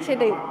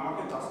সেটাই,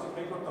 আমাকে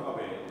জাস্টিফাই করতে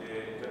হবে যে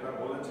যেটা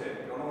বলেছে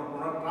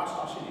ওনার ট্রাস্ট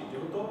আসেনি,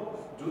 যেহেতু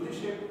যদি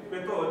সে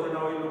পেত যে না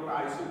ওই লোকটা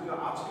আইসিইউতে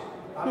আছে,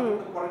 তাহলে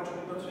কিন্তু পরের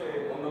ছবিটা সে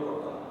বন্ধ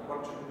করতো না,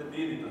 পরের ছবিতে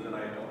দিয়ে দিত যে না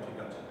এটাও ঠিক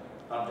আছে,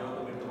 তার যেহেতু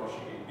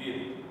মৃত্যুবার্ষিকী দিয়ে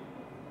দিত,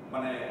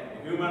 মানে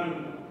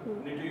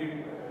হিউম্যানিটি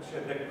সে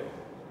দেখতো।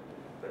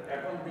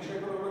 এখন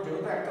বিষয়গুলো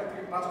যেহেতু একটা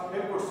থেকে ট্রাস্ট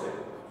ফেল করছে,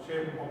 সে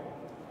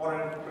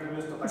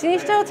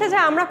জিনিসটা হচ্ছে যে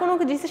আমরা কোনো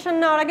ডিসিশন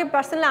নেওয়ার আগে,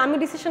 পার্সোনালি আমি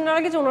ডিসিশন নেওয়ার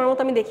আগে যে ওনার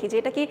মতো আমি দেখি যে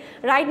এটা কি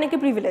রাইট নাকি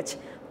প্রিভিলেজ।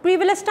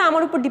 প্রিভিলেজটা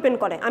আমার উপর ডিপেন্ড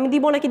করে আমি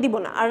দিব নাকি দিব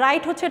না, আর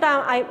রাইট হচ্ছে এটা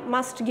I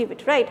must give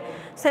it, right?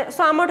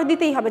 So আমার ওটা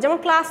দিতেই হবে। যেমন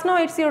class now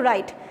it's your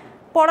right,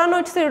 পড়ানো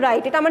ইটস ইউর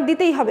রাইট, এটা আমার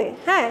দিতেই হবে।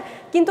 হ্যাঁ,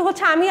 কিন্তু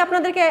হচ্ছে আমি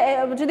আপনাদেরকে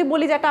যদি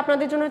বলি যে এটা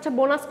আপনাদের জন্য হচ্ছে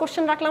বোনাস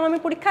কোশ্চেন রাখলাম আমি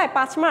পরীক্ষায়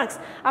 5 মার্কস,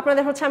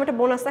 আপনাদের হচ্ছে আমি একটা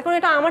বোনাস, এখন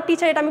এটা আমার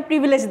টিচার, এটা আমি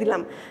প্রিভিলেজ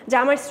দিলাম যে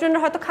আমার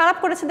স্টুডেন্টরা হয়তো খারাপ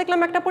করেছে দেখলাম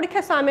একটা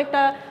পরীক্ষায়, সো আমি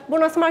একটা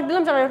বোনাস মার্ক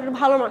দিলাম যারা একটা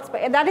ভালো মার্কস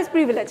পায়, দ্যাট ইজ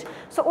প্রিভিলেজ।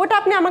 সো ওটা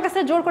আপনি আমার কাছে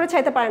জোর করে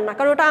চাইতে পারেন না,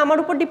 কারণ ওটা আমার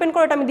উপর ডিপেন্ড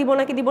করে, ওটা আমি দিব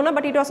নাকি দিব না,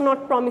 but it was not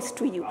promise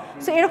to you.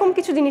 So এরকম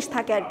কিছু জিনিস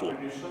থাকে আর কি।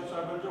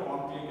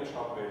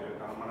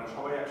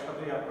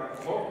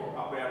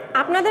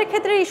 আপনাদের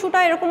ক্ষেত্রে ইস্যুটা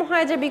এরকম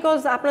হয় যে বিকজ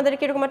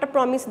আপনাদেরকে এরকম একটা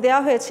প্রমিস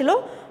দেওয়া হয়েছিল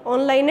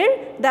অনলাইনের,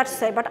 দ্যাটস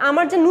ওয়াই। বাট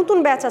আমার যে নতুন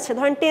ব্যাচ আছে,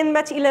 ধরেন 10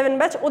 ব্যাচ 11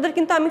 ব্যাচ, ওদের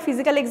কিন্তু আমি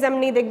ফিজিক্যাল এক্সাম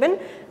নিয়ে দেখবেন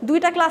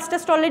 2টা ক্লাস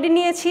টেস্ট অলরেডি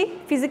নিয়েছি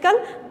ফিজিক্যাল,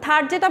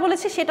 থার্ড যেটা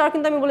বলেছি সেটাও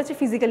কিন্তু আমি বলেছি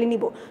ফিজিক্যালি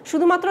নিব।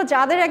 শুধুমাত্র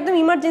যাদের একদম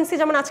ইমার্জেন্সি,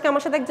 যেমন আজকে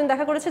আমার সাথে একজন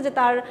দেখা করেছে যে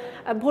তার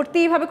ভর্তি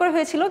এইভাবে করে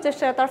হয়েছিল যে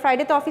তার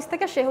ফ্রাইডেতে অফিস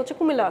থেকে, সে হচ্ছে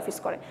কুমিল্লা অফিস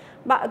করে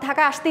বা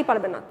ঢাকায় আসতেই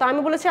পারবে না। তো আমি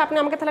বলেছি আপনি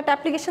আমাকে তাহলে একটা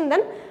অ্যাপ্লিকেশন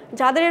দেন,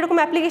 যাদের এরকম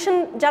অ্যাপ্লিকেশন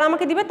যারা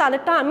আমাকে দিবে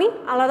তাদেরটা আমি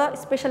আলাদা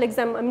স্পেশাল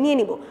এক্সাম আমি নিয়ে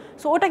নিব।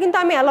 সো ওটা কিন্তু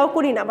আমি অ্যালাউ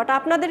করি না, বাট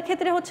আপনাদের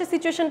ক্ষেত্রে হচ্ছে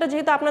সিচুয়েশনটা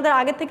যেহেতু আপনাদের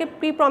আগে থেকে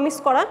প্রি প্রমিস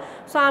করা,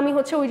 সো আমি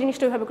হচ্ছে ওই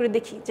জিনিসটা ওইভাবে করে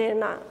দেখি যে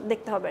না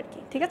দেখতে হবে আর কি,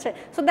 ঠিক আছে?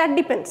 So that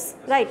depends,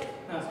 right?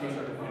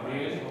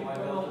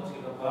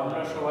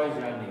 আমরা সবাই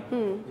জানি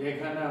যে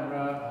এখানে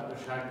আমরা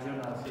 60 জন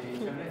আছি,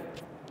 এখানে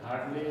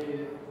হার্ডলি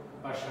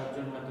 5-7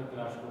 জন হয়তো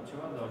ক্লাস করছে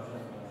বা 10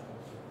 জন ক্লাস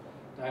করছে।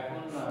 তো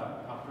এখন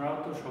আপনারাও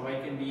তো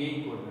সবাইকে নিয়েই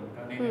করবেন,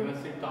 কারণ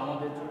ইউনিভার্সিটি তো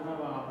আমাদের জন্য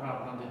বা আমরা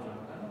আপনাদের জন্য,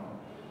 তাই না?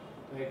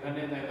 তো এখানে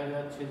দেখা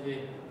যাচ্ছে যে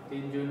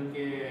 3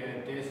 জনকে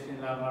টেস্ট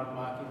নিলাম আর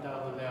বাকি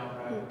তাহলে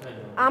আমরা কোথায়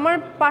যাব? আমার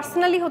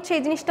পার্সোনালি হচ্ছে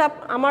এই জিনিসটা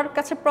আমার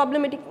কাছে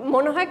প্রবলেমেটিক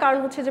মনে হয়, কারণ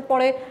হচ্ছে যে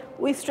পরে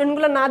ওই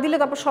স্টুডেন্টগুলো না দিলে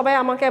তারপর সবাই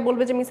আমাকে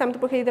বলবে যে মিস আমি তো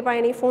পরীক্ষা দিতে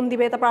পারিনি, ফোন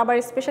দিবে, তারপর আবার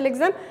স্পেশাল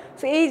এক্সাম।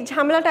 সো এই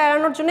ঝামেলাটা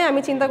এড়ানোর জন্য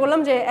আমি চিন্তা করলাম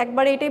যে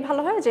একবারে এটাই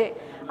ভালো হয় যে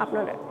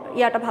আপনার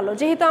ইয়াটা ভালো,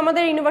 যেহেতু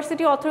আমাদের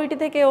ইউনিভার্সিটি অথরিটি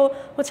থেকেও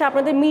হচ্ছে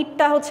আপনাদের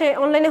মিটটা হচ্ছে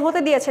অনলাইনে হতে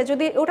দিয়েছে,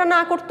 যদি ওটা না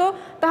করতো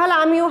তাহলে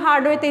আমিও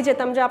হার্ডওয়েতেই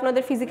যেতাম যে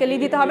আপনাদের ফিজিক্যালি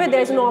দিতে হবে,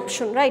 there is no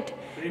option, right?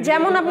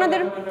 যেমন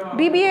আপনাদের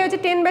বিবিএ যে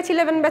 10 ব্যাচ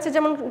 11 ব্যাচের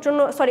যেমন জন্য,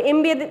 সরি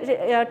MBA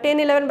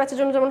 10-11 ব্যাচের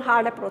জন্য যেমন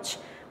হার্ড অ্যাপ্রোচ,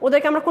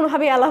 ওদেরকে আমরা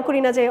কোনোভাবেই অ্যালাউ করি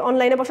না যে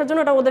অনলাইনে বসার জন্য,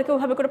 ওটা ওদেরকে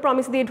ওভাবে করে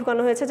প্রমিস দিয়ে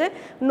ঢুকানো হয়েছে যে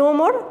no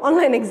more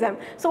online exam.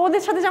 So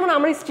ওদের সাথে যেমন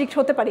আমরা স্ট্রিক্ট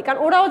হতে পারি, কারণ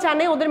ওরাও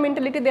জানে ওদের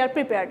mentality they are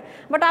prepared,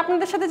 but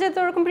আপনাদের সাথে যেহেতু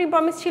ওরকম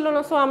প্রমিস ছিল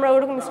না, সো আমরা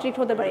ওরকম স্ট্রিক্ট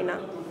হতে পারি না।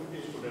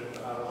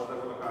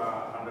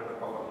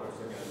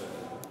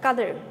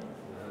 কাদের?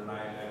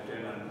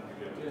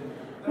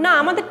 না,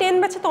 আমাদের 10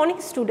 ব্যাচে তো অনেক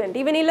স্টুডেন্ট,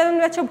 ইভেন 11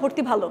 ব্যাচেও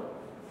ভর্তি ভালো।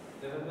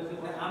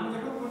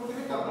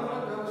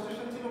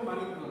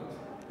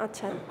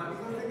 আচ্ছা,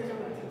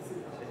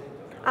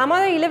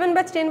 আমাদের 11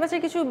 ব্যাচ 10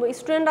 ব্যাচের কিছু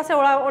স্টুডেন্ট আছে,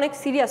 ওরা অনেক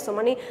সিরিয়াসও,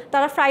 মানে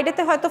তারা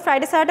ফ্রাইডেতে হয়তো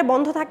ফ্রাইডে স্যাটারডে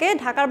বন্ধ থাকে,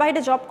 ঢাকার বাইরে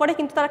জব করে,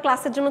 কিন্তু তারা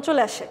ক্লাসের জন্য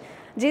চলে আসে,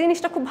 যে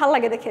জিনিসটা খুব ভালো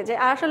লাগে দেখে, যে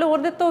আসলে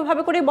ওদের তো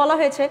ওইভাবে করেই বলা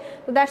হয়েছে,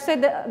 তো that's why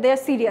they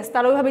R serious,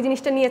 তারা ওইভাবে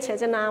জিনিসটা নিয়েছে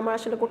যে না আমার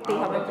আসলে করতেই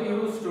হবে।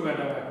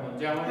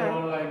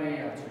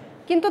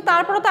 কিন্তু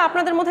তারপরে তো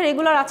আপনাদের মধ্যে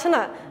রেগুলার আছে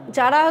না,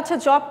 যারা হচ্ছে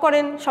জব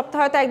করেন,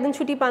 সপ্তাহে হয়তো একদিন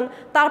ছুটি পান,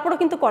 তারপরেও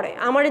কিন্তু করে।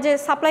 আমার যে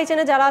সাপ্লাই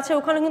চেনে যারা আছে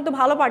ওখানে কিন্তু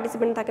ভালো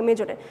পার্টিসিপেন্ট থাকে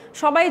মেজরে,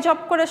 সবাই জব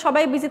করে,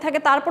 সবাই বিজি থাকে,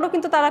 তারপরেও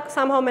কিন্তু তারা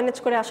সামহাও ম্যানেজ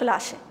করে আসলে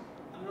আসে।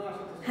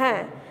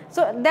 হ্যাঁ,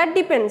 so that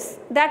depends,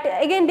 that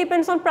again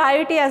depends on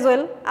priority as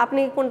well,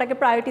 আপনি কোনটাকে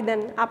প্রায়োরিটি দেন,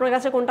 আপনার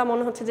কাছে কোনটা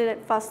মনে হচ্ছে যে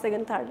ফার্স্ট,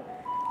 সেকেন্ড, থার্ড।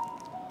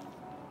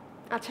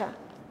 আচ্ছা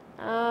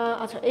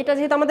আচ্ছা, এটা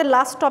যেহেতু আমাদের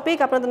লাস্ট টপিক,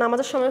 আপনাদের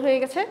নামাজের সময় হয়ে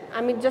গেছে,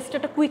 আমি জাস্ট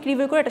একটা কুইক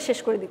রিভিউ করে এটা শেষ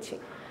করে দিচ্ছি।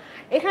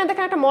 এখানে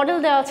দেখেন একটা মডেল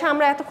দেওয়া আছে,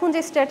 আমরা এতক্ষণ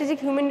যে স্ট্র্যাটেজিক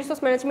হিউম্যান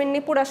রিসোর্স ম্যানেজমেন্ট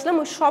নিয়ে পড়ে আসলাম,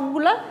 ওই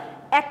সবগুলা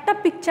একটা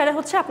পিকচারে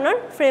হচ্ছে আপনার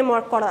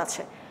ফ্রেমওয়ার্ক করা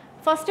আছে।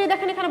 ফার্স্টেই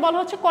দেখেন এখানে বলা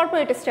হচ্ছে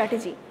কর্পোরেট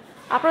স্ট্র্যাটেজি,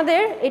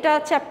 আপনাদের এটা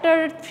চ্যাপ্টার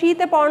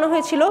 3-তে পড়ানো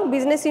হয়েছিল,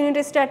 বিজনেস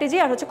ইউনিটের স্ট্র্যাটেজি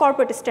আর হচ্ছে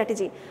কর্পোরেট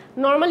স্ট্র্যাটেজি।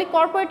 নর্মালি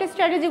কর্পোরেট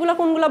স্ট্র্যাটেজিগুলো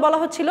কোনগুলো বলা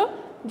হচ্ছিল,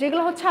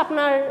 যেগুলো হচ্ছে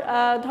আপনার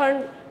ধরেন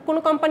কোনো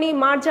কোম্পানি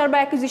মার্জার বা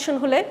অ্যাকুইজিশন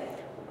হলে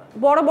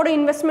বড় বড়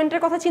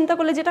ইনভেস্টমেন্টের কথা চিন্তা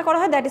করলে যেটা করা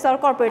হয়, that is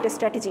our corporate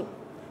strategy.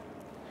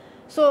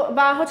 So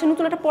বা হচ্ছে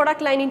নতুন একটা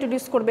প্রোডাক্ট লাইন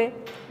ইন্ট্রোডিউস করবে,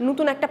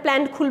 নতুন একটা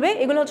প্ল্যান্ট খুলবে,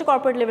 এগুলো হচ্ছে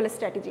কর্পোরেট লেভেলের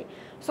স্ট্র্যাটেজি।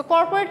 সো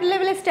কর্পোরেট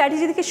লেভেলের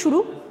স্ট্র্যাটেজি থেকে শুরু,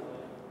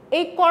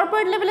 এই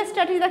কর্পোরেট লেভেলের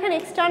স্ট্র্যাটেজি দেখেন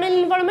এক্সটার্নাল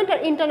এনভায়রনমেন্ট আর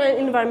ইন্টারনাল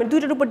এনভায়রনমেন্ট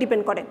দুইটার উপর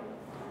ডিপেন্ড করে।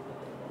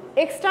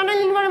 এক্সটার্নাল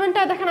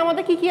এনভায়রনমেন্টটা দেখেন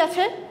আমাদের কী কী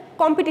আছে,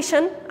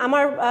 কম্পিটিশন,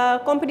 আমার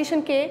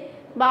কম্পিটিশনকে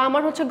বা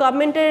আমার হচ্ছে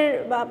গভর্নমেন্টের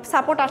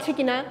সাপোর্ট আছে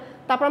কিনা,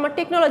 তারপর আমার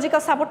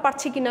টেকনোলজিক্যাল সাপোর্ট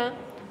পাচ্ছি কিনা,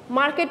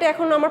 মার্কেটে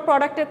এখন আমার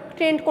প্রোডাক্টের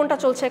ট্রেন্ড কোনটা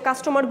চলছে,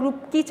 কাস্টমার গ্রুপ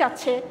কী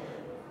চাচ্ছে,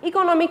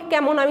 ইকোনমিক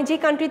কেমন, আমি যে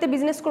কান্ট্রিতে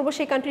বিজনেস করবো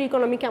সেই কান্ট্রির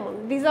ইকোনমি কেমন,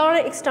 দিজ আর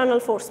এক্সটার্নাল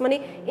ফোর্স। মানে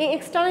এই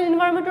এক্সটার্নাল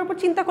এনভায়রনমেন্টের উপর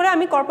চিন্তা করে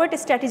আমি কর্পোরেট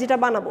স্ট্র্যাটেজিটা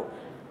বানাবো।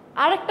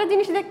 আরেকটা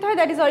জিনিস দেখতে হয়,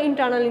 that is our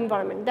internal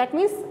environment, that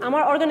means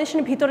আমার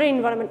অর্গানাইজেশনের ভিতরের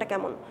এনভায়রনমেন্টটা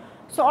কেমন।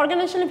 সো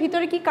অর্গানাইজেশনের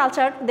ভিতরে কি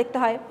কালচার দেখতে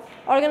হয়,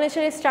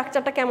 অর্গানাইজেশনের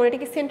স্ট্রাকচারটা কেমন, এটা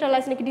কি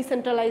সেন্ট্রালাইজ নাকি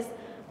ডিসেন্ট্রালাইজ,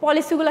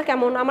 পলিসিগুলো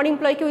কেমন, আমার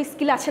এমপ্লয়িকে ওই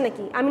স্কিল আছে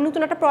নাকি, আমি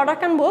নতুন একটা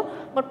প্রোডাক্ট আনবো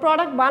বাট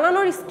প্রোডাক্ট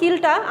বানানোর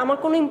স্কিলটা আমার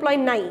কোনো এমপ্লয়ি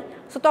নাই,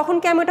 সো তখন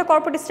কি আমি এটা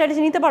কর্পোরেট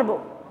স্ট্র্যাটেজি নিতে পারবো।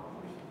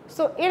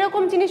 সো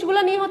এরকম জিনিসগুলো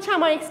নিয়ে হচ্ছে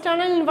আমার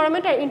এক্সটার্নাল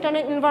এনভায়রনমেন্ট আর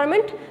ইন্টারনাল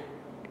এনভায়রনমেন্ট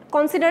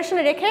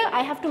কনসিডারেশনে রেখে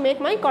I have to make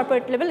my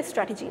corporate level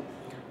strategy.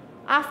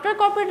 After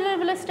corporate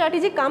level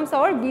strategy comes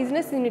hour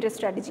business ইউনিটের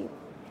স্ট্র্যাটেজি।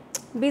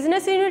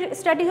 বিজনেস ইউনিট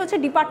স্ট্র্যাটেজি হচ্ছে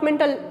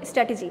ডিপার্টমেন্টাল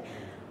স্ট্র্যাটেজি।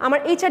 আমার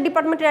HR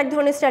ডিপার্টমেন্টের এক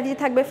ধরনের স্ট্র্যাটেজি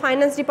থাকবে,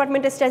 ফাইন্যান্স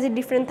ডিপার্টমেন্টের স্ট্র্যাটেজি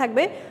ডিফারেন্ট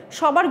থাকবে,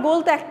 সবার গোল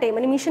তো একটাই,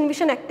 মানে মিশন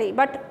ভিশন একটাই,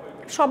 বাট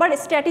সবার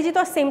স্ট্র্যাটেজি তো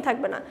আর সেম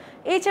থাকবে না।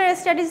 HR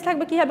স্ট্র্যাটেজি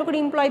থাকবে কীভাবে করে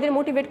এমপ্লয়ীদের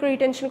মোটিভেট করে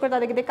রিটেনশন করে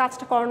তাদেরকে দিয়ে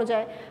কাজটা করানো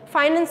যায়,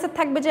 ফাইন্যান্সের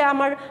থাকবে যে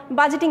আমার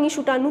বাজেটিং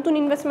ইস্যুটা, নতুন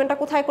ইনভেস্টমেন্টটা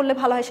কোথায় করলে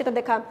ভালো হয় সেটা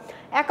দেখা,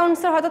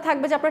 অ্যাকাউন্টসের হয়তো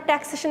থাকবে যে আপনার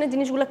ট্যাক্সেশনের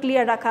জিনিসগুলো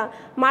ক্লিয়ার রাখা,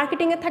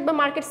 মার্কেটিংয়ের থাকবে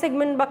মার্কেট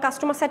সেগমেন্ট বা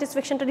কাস্টমার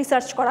স্যাটিসফ্যাকশনটা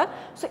রিসার্চ করা।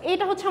 সো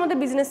এইটা হচ্ছে আমাদের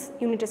বিজনেস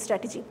ইউনিটের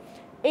স্ট্র্যাটেজি।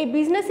 এই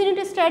বিজনেস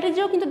ইউনিটের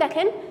স্ট্র্যাটেজিও কিন্তু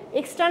দেখেন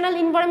এক্সটার্নাল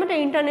এনভায়রনমেন্ট আর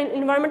ইন্টারনাল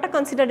এনভায়রনমেন্টটা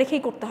কনসিডার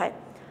রেখেই করতে হয়।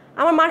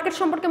 আমার মার্কেট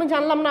সম্পর্কে আমি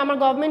জানলাম না, আমার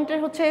গভর্নমেন্টের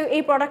হচ্ছে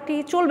এই প্রোডাক্টটি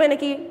চলবে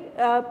নাকি,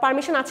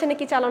 পারমিশন আছে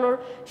নাকি চালানোর,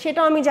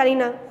 সেটাও আমি জানি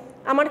না।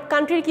 আমার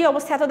কান্ট্রির কী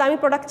অবস্থা, এত দামি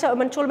প্রোডাক্ট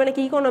মানে চলবে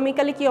নাকি,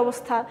 ইকোনমিক্যালি কী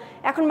অবস্থা,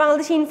 এখন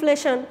বাংলাদেশে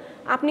ইনফ্লেশন,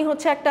 আপনি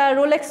হচ্ছে একটা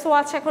রোলেক্স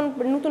ওয়াচ এখন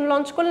নতুন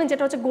লঞ্চ করলেন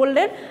যেটা হচ্ছে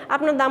গোল্ডের,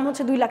 আপনার দাম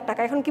হচ্ছে 2 লাখ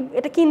টাকা, এখন কি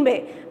এটা কিনবে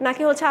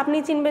নাকি হচ্ছে আপনি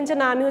চিনবেন যে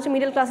না আমি হচ্ছে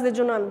মিডল ক্লাসদের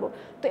জন্য আনবো।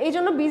 তো এই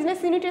জন্য বিজনেস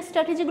ইউনিটের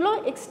স্ট্র্যাটেজিগুলো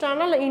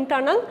এক্সটার্নাল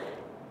ইন্টারনাল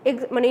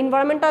মানে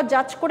এনভায়রনমেন্টটা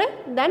জাজ করে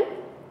দেন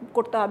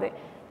করতে হবে।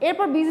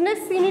 এরপর বিজনেস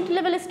ইউনিট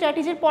লেভেলের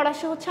স্ট্র্যাটেজির পর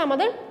আসে হচ্ছে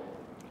আমাদের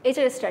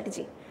HR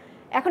স্ট্র্যাটেজি।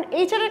 এখন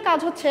HR এর কাজ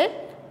হচ্ছে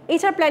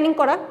HR প্ল্যানিং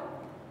করা,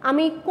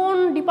 আমি কোন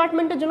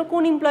ডিপার্টমেন্টের জন্য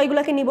কোন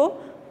এমপ্লয়িগুলোকে নিব,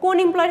 কোন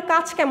এমপ্লয়ের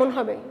কাজ কেমন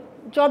হবে,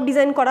 জব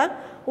ডিজাইন করা,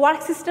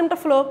 ওয়ার্ক সিস্টেমটা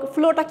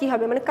ফ্লোটা কী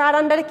হবে, মানে কার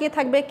আন্ডারে কে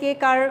থাকবে, কে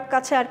কার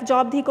কাছে আর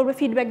জব দিয়ে করবে,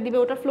 ফিডব্যাক দিবে,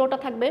 ওটার ফ্লোটা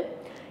থাকবে।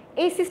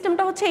 এই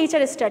সিস্টেমটা হচ্ছে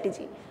এইচআর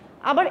স্ট্র্যাটেজি।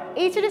 আবার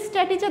এইচআর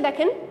স্ট্র্যাটেজি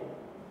দেখেন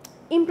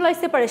এমপ্লয়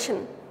সেপারেশন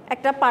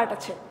একটা পার্ট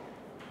আছে।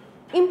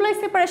 এমপ্লয়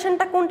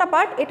সেপারেশনটা কোনটা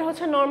পার্ট, এটা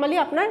হচ্ছে নর্মালি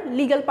আপনার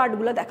লিগ্যাল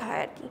পার্টগুলো দেখা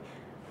হয় আর কি।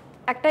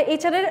 একটা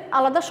এইচআরের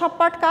আলাদা সব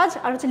পার্ট কাজ,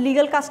 আর হচ্ছে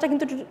লিগ্যাল কাজটা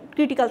কিন্তু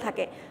ক্রিটিক্যাল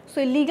থাকে। সো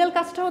এই লিগ্যাল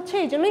কাজটা হচ্ছে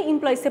এই জন্যই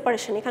এমপ্লয়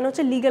সেপারেশন, এখানে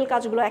হচ্ছে লিগ্যাল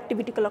কাজগুলো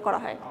অ্যাক্টিভিটিগুলো করা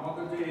হয়।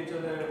 আমাদের যে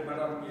এইচআর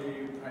ম্যাডাম এই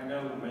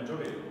ফাইনাল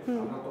মেজরে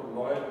আমরা তো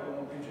লয়ের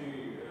কোনো কিছুই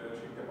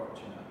শিখতে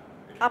পারছি না।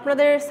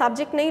 আপনাদের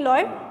সাবজেক্ট নেই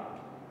লয়?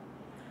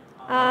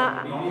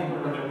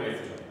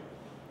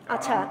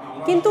 আচ্ছা,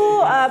 কিন্তু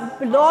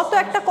ল তো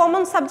একটা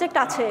কমন সাবজেক্ট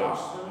আছে,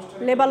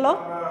 লেবার ল।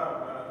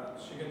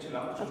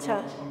 আচ্ছা,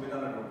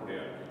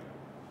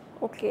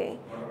 ওকে,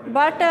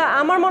 বাট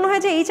আমার মনে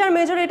হয় যে এইচআর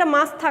মেজরে এটা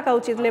মাস্ট থাকা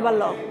উচিত, লেবার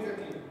ল।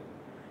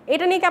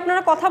 এটা নিয়ে কি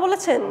আপনারা কথা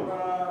বলেছেন?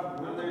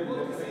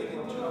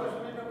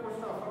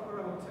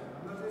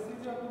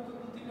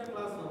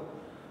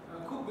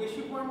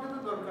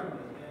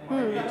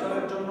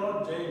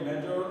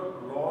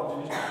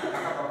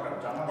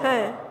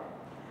 হ্যাঁ,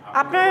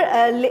 আপনার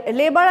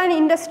লেবার অ্যান্ড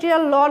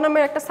ইন্ডাস্ট্রিয়াল ল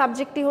নামের একটা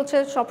সাবজেক্টই হচ্ছে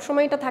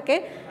সবসময় এটা থাকে,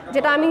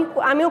 যেটা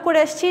আমিও করে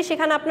এসেছি।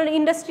 সেখানে আপনার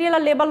ইন্ডাস্ট্রিয়াল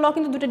আর লেবার ল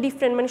কিন্তু দুটো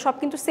ডিফারেন্ট, মানে সব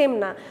কিন্তু সেম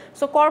না।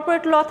 সো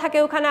কর্পোরেট ল থাকে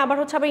ওখানে, আবার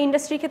হচ্ছে আবার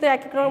ইন্ডাস্ট্রির ক্ষেত্রে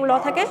এক এক রকম ল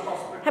থাকে।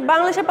 হ্যাঁ,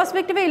 বাংলাদেশের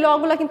পার্সপেক্টিভে এই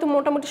লগুলো কিন্তু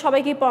মোটামুটি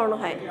সবাইকেই পড়ানো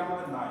হয়।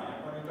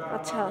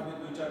 আচ্ছা,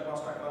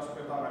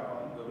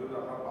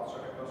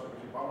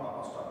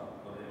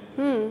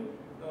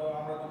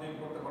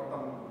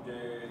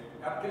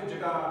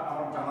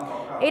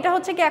 এটা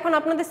হচ্ছে কি এখন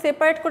আপনাদের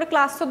সেপারেট করে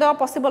ক্লাস তো দেওয়া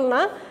পসিবল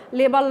না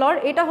লেবার লর।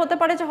 এটা হতে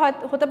পারে যে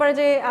হতে পারে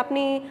যে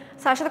আপনি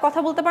স্যারের সাথে কথা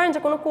বলতে পারেন যে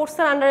কোনো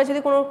কোর্সের আন্ডারে যদি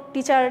কোনো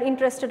টিচার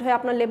ইন্টারেস্টেড হয়ে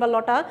আপনার লেবার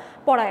লটা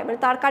পড়ায়, মানে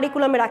তার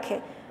কারিকুলামে রাখে,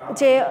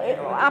 যে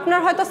আপনার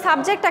হয়তো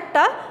সাবজেক্ট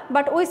একটা,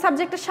 বাট ওই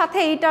সাবজেক্টের সাথে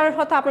এইটার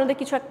হয়তো আপনাদের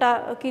কিছু একটা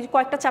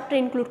কয়েকটা চ্যাপ্টার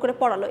ইনক্লুড করে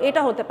পড়ালো,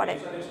 এটা হতে পারে।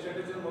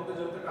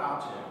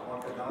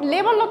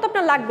 লেবার ল তো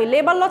আপনার লাগবে,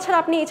 লেবার ল ছাড়া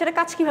আপনি এছাড়া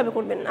কাজ কীভাবে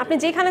করবেন? আপনি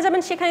যেখানে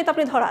যাবেন সেখানেই তো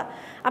আপনি ধরা।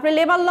 আপনি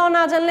লেবার ল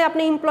না জানলে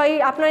আপনি এমপ্লয়ি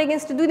আপনার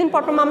এগেনস্টে 2 দিন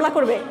পর মামলা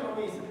করবে,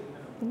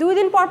 2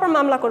 দিন পর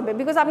মামলা করবে,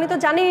 বিকজ আপনি তো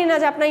জানেনই না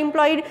যে আপনার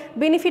এমপ্লয়ির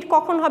বেনিফিট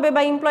কখন হবে,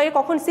 বা এমপ্লয়ি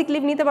কখন সিক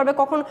লিভ নিতে পারবে,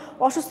 কখন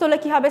অসুস্থ হলে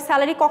কী হবে,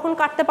 স্যালারি কখন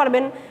কাটতে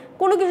পারবেন,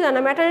 কোনো কিছু জানা।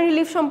 ম্যাটারনিটি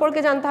লিভ সম্পর্কে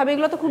জানতে হবে,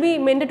 এগুলো তো খুবই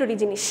ম্যান্ডেটরি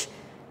জিনিস।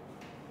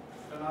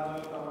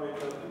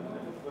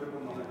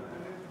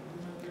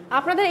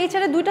 আপনাদের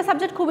এইচআরে 2টা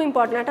সাবজেক্ট খুব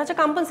ইম্পর্টেন্ট, একটা হচ্ছে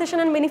কম্পনসেশন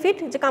অ্যান্ড বেনিফিট,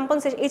 যে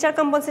এইচআর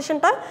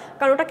কম্পনসেশনটা,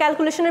 কারণ ওটা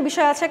ক্যালকুলেশনের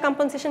বিষয় আছে।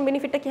 কম্পনসেশন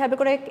বেনিফিটটা কীভাবে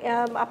করে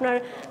আপনার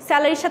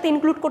স্যালারির সাথে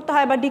ইনক্লুড করতে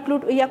হয় বা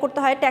করতে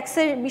হয়,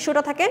 ট্যাক্সের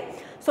বিষয়টা থাকে।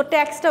 সো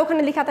ট্যাক্সটা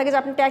ওখানে লেখা থাকে যে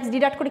আপনি ট্যাক্স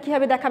ডিডাক্ট করে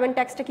কীভাবে দেখাবেন,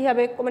 ট্যাক্সটা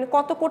কীভাবে, মানে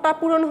কত কোটা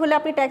পূরণ হলে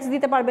আপনি ট্যাক্স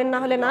দিতে পারবেন, না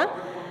হলে না।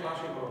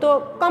 তো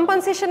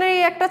কম্পনসেশনের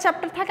একটা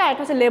চ্যাপ্টার থাকে, আর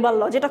একটা হচ্ছে লেবার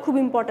ল, যেটা খুব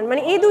ইম্পর্টেন্ট।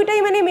 মানে এই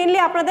দুইটাই মানে মেনলি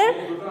আপনাদের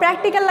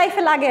প্র্যাকটিক্যাল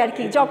লাইফে লাগে আর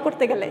কি, জব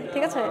করতে গেলে,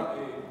 ঠিক আছে।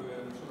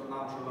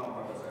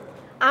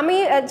 আমি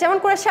যেমন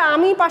করেছি,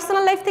 আমি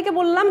পার্সোনাল লাইফ থেকে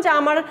বললাম যে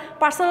আমার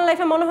পার্সোনাল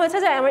লাইফে মনে হয়েছে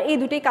যে আমার এই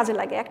দুটোই কাজে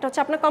লাগে। একটা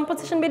হচ্ছে আপনার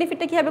কম্পনসেশন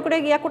বেনিফিটটা কীভাবে করে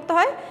করতে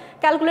হয়,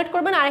 ক্যালকুলেট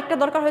করবেন, আর একটা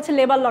দরকার হয়েছে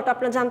লেবার লটা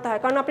আপনার জানতে হয়,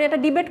 কারণ আপনি এটা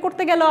ডিবেট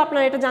করতে গেলেও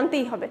আপনার এটা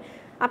জানতেই হবে।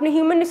 আপনি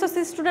হিউম্যান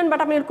রিসোর্সেস স্টুডেন্ট, বাট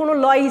আপনি কোনো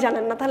লই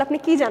জানেন না, তাহলে আপনি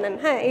কি জানেন?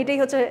 হ্যাঁ, এইটাই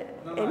হচ্ছে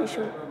এই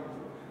বিষয়।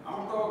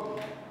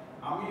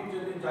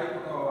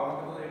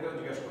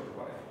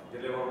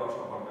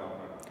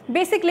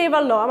 বেসিক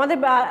লেবার ল, আমাদের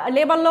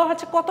লেবার ল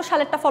হচ্ছে কত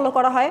সালেরটা ফলো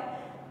করা হয়,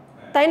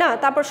 তাই না?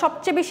 তারপর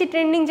সবচেয়ে বেশি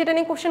ট্রেন্ডিং যেটা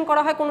নিয়ে কোশ্চেন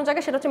করা হয় কোনো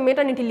জায়গায়, সেটা হচ্ছে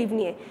মেটারনিটি লিভ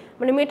নিয়ে।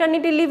 মানে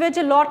মেটারনিটি লিভের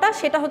যে লটা,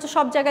 সেটা হচ্ছে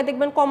সব জায়গায়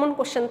দেখবেন কমন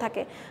কোশ্চেন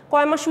থাকে,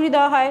 কয় মাস ছুটি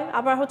দেওয়া হয়,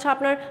 আবার হচ্ছে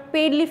আপনার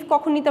পেইড লিভ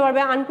কখন নিতে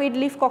পারবে, আনপেইড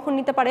লিভ কখন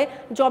নিতে পারে,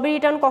 জবে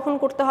রিটার্ন কখন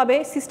করতে হবে,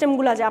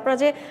 সিস্টেমগুলো যে আপনার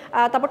যে,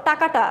 তারপর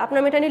টাকাটা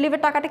আপনার মেটারনিটি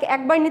লিভের টাকাটাকে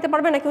একবার নিতে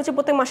পারবে নাকি হচ্ছে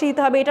প্রত্যেক মাসে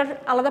দিতে হবে, এটার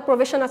আলাদা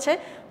প্রভিশন আছে।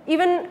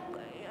 ইভেন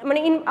মানে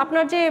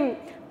আপনার যে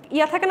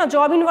থাকে না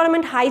জব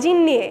এনভায়রনমেন্ট হাইজিন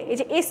নিয়ে, এই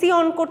যে এসি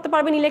অন করতে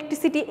পারবেন,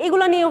 ইলেকট্রিসিটি,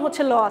 এগুলো নিয়েও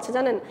হচ্ছে ল আছে,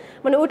 জানেন?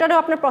 মানে ওইটারও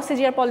আপনার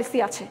প্রসিজিয়ার পলিসি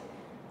আছে।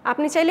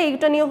 আপনি চাইলে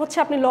এইটা নিয়েও হচ্ছে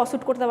আপনি ল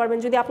স্যুট করতে পারবেন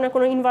যদি আপনার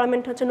কোনো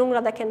এনভায়রনমেন্ট হচ্ছে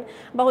নোংরা দেখেন,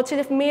 বা হচ্ছে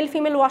যে মেল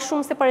ফিমেল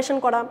ওয়াশরুম সেপারেশন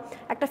করা।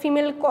 একটা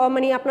ফিমেল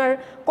মানে আপনার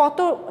কত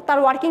তার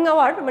ওয়ার্কিং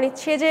আওয়ার, মানে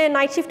সে যে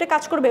নাইট শিফটে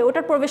কাজ করবে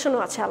ওটার প্রভিশনও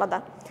আছে আলাদা,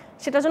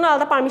 সেটার জন্য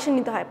আলাদা পারমিশন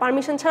নিতে হয়,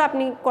 পারমিশন ছাড়া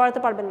আপনি করাতে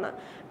পারবেন না।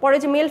 পরে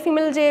যে মেল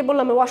ফিমেল যে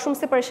বললাম ওয়াশরুম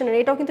সেপারেশনের,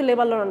 এটাও কিন্তু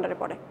লেবার লর আন্ডারে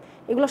পড়ে,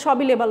 এগুলো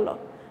সবই লেবার ল।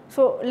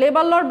 সো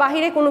লেবার লর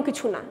বাহিরে কোনো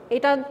কিছু না,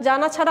 এটা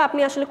জানা ছাড়া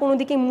আপনি আসলে কোনো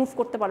দিকেই মুভ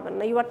করতে পারবেন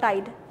না, ইউ আর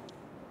টাইড।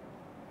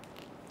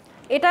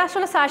 এটা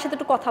আসলে স্যারের সাথে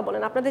একটু কথা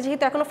বলেন, আপনাদের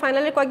যেহেতু এখনও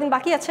ফাইনালের কয়েকদিন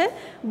বাকি আছে,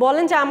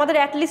 বলেন যে আমাদের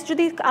অ্যাটলিস্ট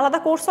যদি আলাদা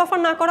কোর্স অফার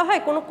না করা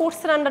হয়, কোনো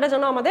কোর্সের আন্ডারে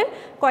যেন আমাদের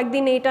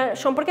কয়েকদিন এইটা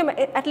সম্পর্কে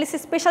অ্যাটলিস্ট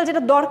স্পেশাল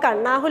যেটা দরকার,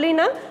 না হলেই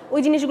না ওই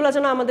জিনিসগুলো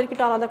যেন আমাদেরকে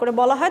একটু আলাদা করে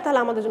বলা হয়, তাহলে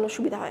আমাদের জন্য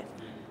সুবিধা হয়।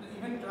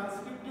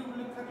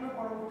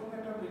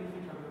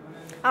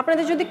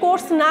 আপনাদের যদি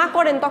কোর্স না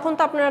করেন তখন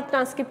তো আপনার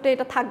ট্রান্সক্রিপ্টে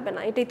এটা থাকবে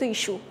না, এটাই তো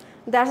ইস্যু,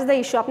 দ্যাটস দ্য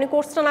ইস্যু। আপনি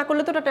কোর্সটা না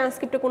করলে তো এটা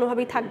ট্রান্সক্রিপ্টে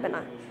কোনোভাবেই থাকবে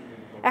না।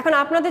 এখন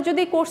আপনাদের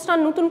যদি কোর্সটা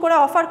নতুন করে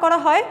অফার করা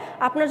হয়,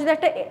 আপনার যদি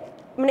একটা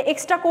মানে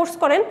এক্সট্রা কোর্স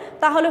করেন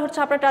তাহলে হচ্ছে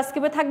আপনার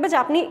ট্রান্সক্রিপ্টে থাকবে যে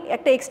আপনি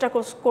একটা এক্সট্রা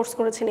কোর্স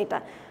করেছেন। এটা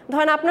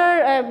ধরেন আপনার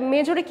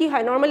মেজরে কি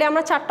হয়, নর্মালি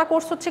আমরা 4টা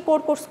কোর্স হচ্ছে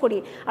কোর কোর্স করি,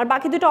 আর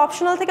বাকি 2টা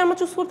অপশনাল থেকে আমরা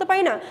চুজ করতে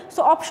পারি না।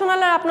 সো অপশনাল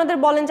আপনাদের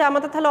বলেন যে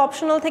আমাদের তাহলে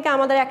অপশনাল থেকে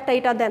আমাদের একটা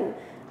এটা দেন,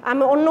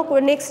 আমি অন্য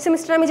নেক্সট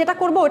সেমিস্টার আমি যেটা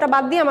করবো ওটা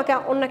বাদ দিয়ে আমাকে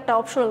অন্য একটা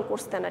অপশনাল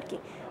কোর্স দেন আর কি,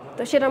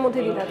 তো সেটার মধ্যে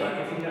দিতে হবে।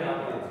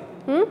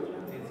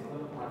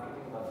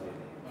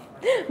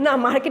 না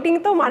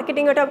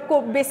মার্কেটিং ওটা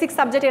বেসিক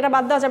সাবজেক্ট, এটা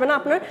বাদ দেওয়া যাবে না।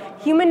 আপনার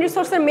হিউম্যান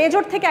রিসোর্সের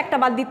মেজর থেকে একটা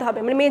বাদ দিতে হবে,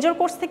 মানে মেজর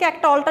কোর্স থেকে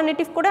একটা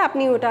অল্টারনেটিভ করে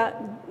আপনি ওটা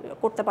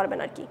করতে পারবেন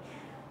আর কি,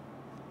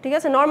 ঠিক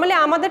আছে। নর্মালি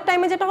আমাদের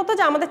টাইমে যেটা হতো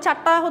যে আমাদের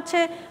 4টা হচ্ছে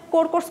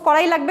কোর্স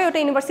করাই লাগবে, ওটা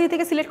ইউনিভার্সিটি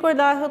থেকে সিলেক্ট করে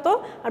দেওয়া হতো,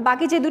 আর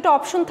বাকি যে 2টা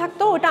অপশন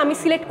থাকতো ওটা আমি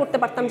সিলেক্ট করতে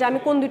পারতাম যে আমি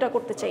কোন 2টা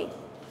করতে চাই।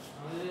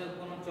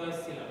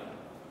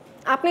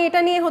 আপনি এটা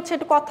নিয়ে হচ্ছে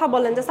একটু কথা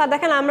বলেন যে স্যার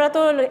দেখেন আমরা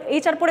তো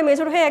এইচআর পরে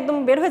মেজর হয়ে একদম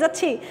বের হয়ে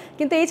যাচ্ছি,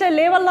 কিন্তু এইচআর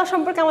লেভেল ল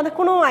সম্পর্কে আমাদের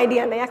কোনো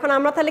আইডিয়া নেই, এখন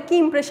আমরা তাহলে কি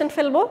ইমপ্রেশন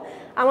ফেলবো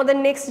আমাদের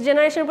নেক্সট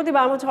জেনারেশনের প্রতি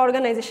বা হচ্ছে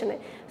অর্গানাইজেশনে।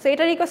 সো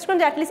এটা রিকোয়েস্ট করেন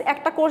যে অ্যাটলিস্ট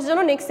একটা কোর্স যেন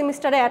নেক্সট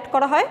সেমিস্টারে অ্যাড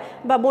করা হয়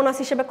বা বোনাস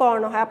হিসেবে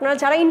করানো হয়। আপনারা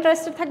যারা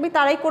ইন্টারেস্টেড থাকবে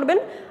তারাই করবেন,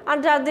 আর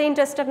যারা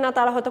ইন্টারেস্টেড না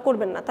তারা হয়তো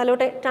করবেন না, তাহলে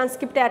ওটা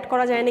ট্রান্সক্রিপ্টে অ্যাড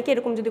করা যায় নাকি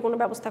এরকম যদি কোনো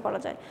ব্যবস্থা করা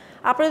যায়।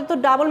 আপনাদের তো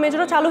ডাবল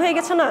মেজরও চালু হয়ে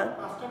গেছে না,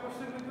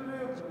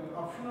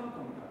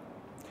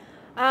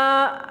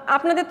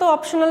 আপনাদের তো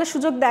অপশনালের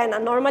সুযোগ দেয় না।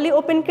 নর্মালি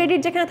ওপেন ক্রেডিট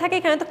যেখানে থাকে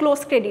এখানে তো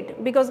close credit,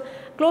 because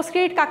close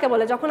credit কাকে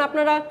বলে, যখন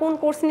আপনারা কোন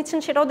কোর্স নিচ্ছেন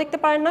সেটাও দেখতে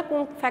পারেন না, কোন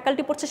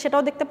ফ্যাকাল্টি পড়ছে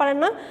সেটাও দেখতে পারেন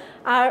না,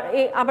 আর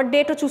আবার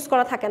ডেটও চুজ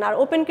করা থাকে না। আর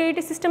ওপেন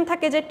ক্রেডিটের সিস্টেম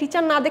থাকে যে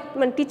টিচার না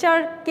মানে টিচার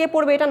কে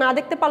পড়বে এটা না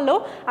দেখতে পারলেও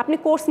আপনি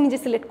কোর্স নিজে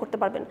সিলেক্ট করতে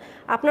পারবেন।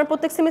 আপনার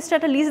প্রত্যেক সেমিস্টার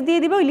একটা লিস্ট দিয়ে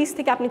দিবে, ওই লিস্ট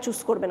থেকে আপনি চুজ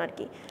করবেন আর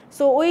কি।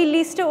 সো ওই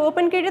লিস্টে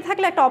ওপেন ক্রেডিটে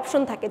থাকলে একটা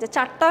অপশন থাকে যে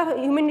 4টা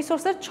হিউম্যান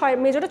রিসোর্সের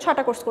মেজরে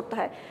 6টা কোর্স করতে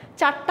হয়,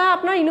 4টা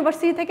আপনার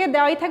ইউনিভার্সিটি থেকে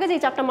দেওয়াই থাকে যে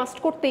এই 4টা মাস্ট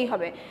করতেই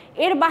হবে।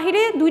 এর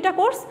বাহিরে 2টা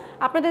কোর্স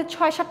আপনাদের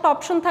 6-7টা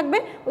অপশন থাকবে,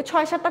 ওই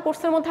 6-7টা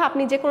কোর্সের মধ্যে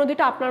আপনি যে কোনো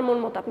 2টা আপনার মন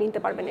মতো আপনি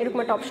নিতে পারবেন, এরকম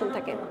একটা অপশন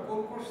থাকে।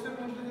 কোর্সের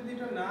মধ্যে যদি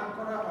এটা না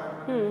করা হয়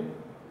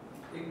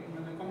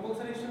মানে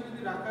কম্পালসরি হিসেবে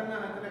যদি রাখা না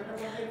হয় তাহলে একটা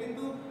পর্যায়ে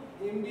কিন্তু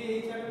এমবিএ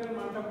এইচআরএম এর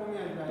মানটা কমে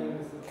আসবে।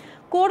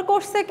 কোর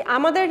কোর্সে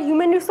আমাদের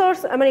হিউম্যান রিসোর্স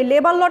মানে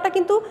লেবার লটা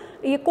কিন্তু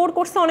কোর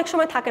কোর্সে অনেক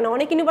সময় থাকে না।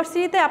 অনেক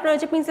ইউনিভার্সিটিতে আপনার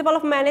যে প্রিন্সিপাল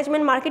অফ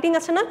ম্যানেজমেন্ট মার্কেটিং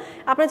আছে না,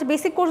 আপনার যে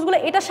বেসিক কোর্সগুলো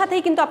এটার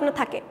সাথেই কিন্তু আপনার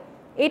থাকে,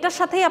 এটার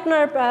সাথেই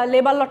আপনার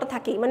লেবার লটা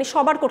থাকেই, মানে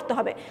সবার করতে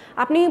হবে।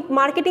 আপনি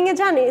মার্কেটিংয়ে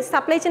যান,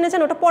 সাপ্লাই চেনে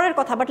যান, ওটা পরের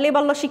কথা, বাট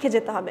লেবার ল শিখে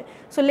যেতে হবে।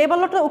 সো লেবার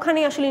লটা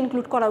ওখানেই আসলে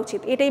ইনক্লুড করা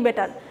উচিত, এটাই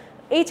বেটার।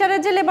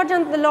 এইচআরের যে লেবার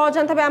ল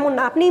জানতে হবে এমন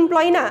না, আপনি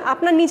এমপ্লয়ি না,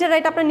 আপনার নিজের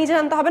রাইট আপনার নিজে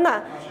জানতে হবে না,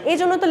 এই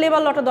জন্য তো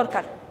লেবার লটা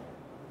দরকার।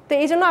 তো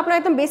এই জন্য আপনার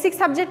একদম বেসিক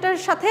সাবজেক্টের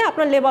সাথে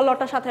আপনার লেবার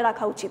লটার সাথে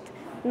রাখা উচিত,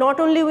 নট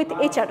অনলি উইথ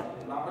এইচআর।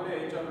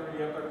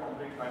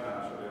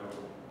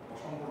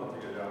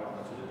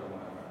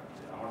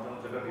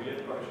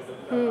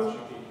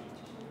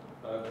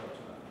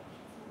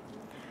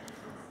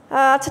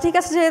 আচ্ছা ঠিক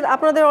আছে, যে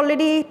আপনাদের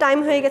অলরেডি টাইম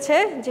হয়ে গেছে,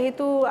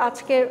 যেহেতু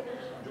আজকের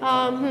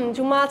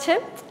জুম্মা আছে,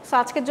 সো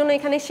আজকের জন্য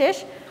এখানেই শেষ।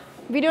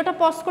 ভিডিওটা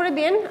পজ করে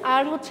দিন,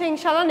 আর হচ্ছে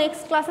ইনশাআল্লাহ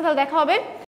নেক্সট ক্লাসে তাহলে দেখা হবে।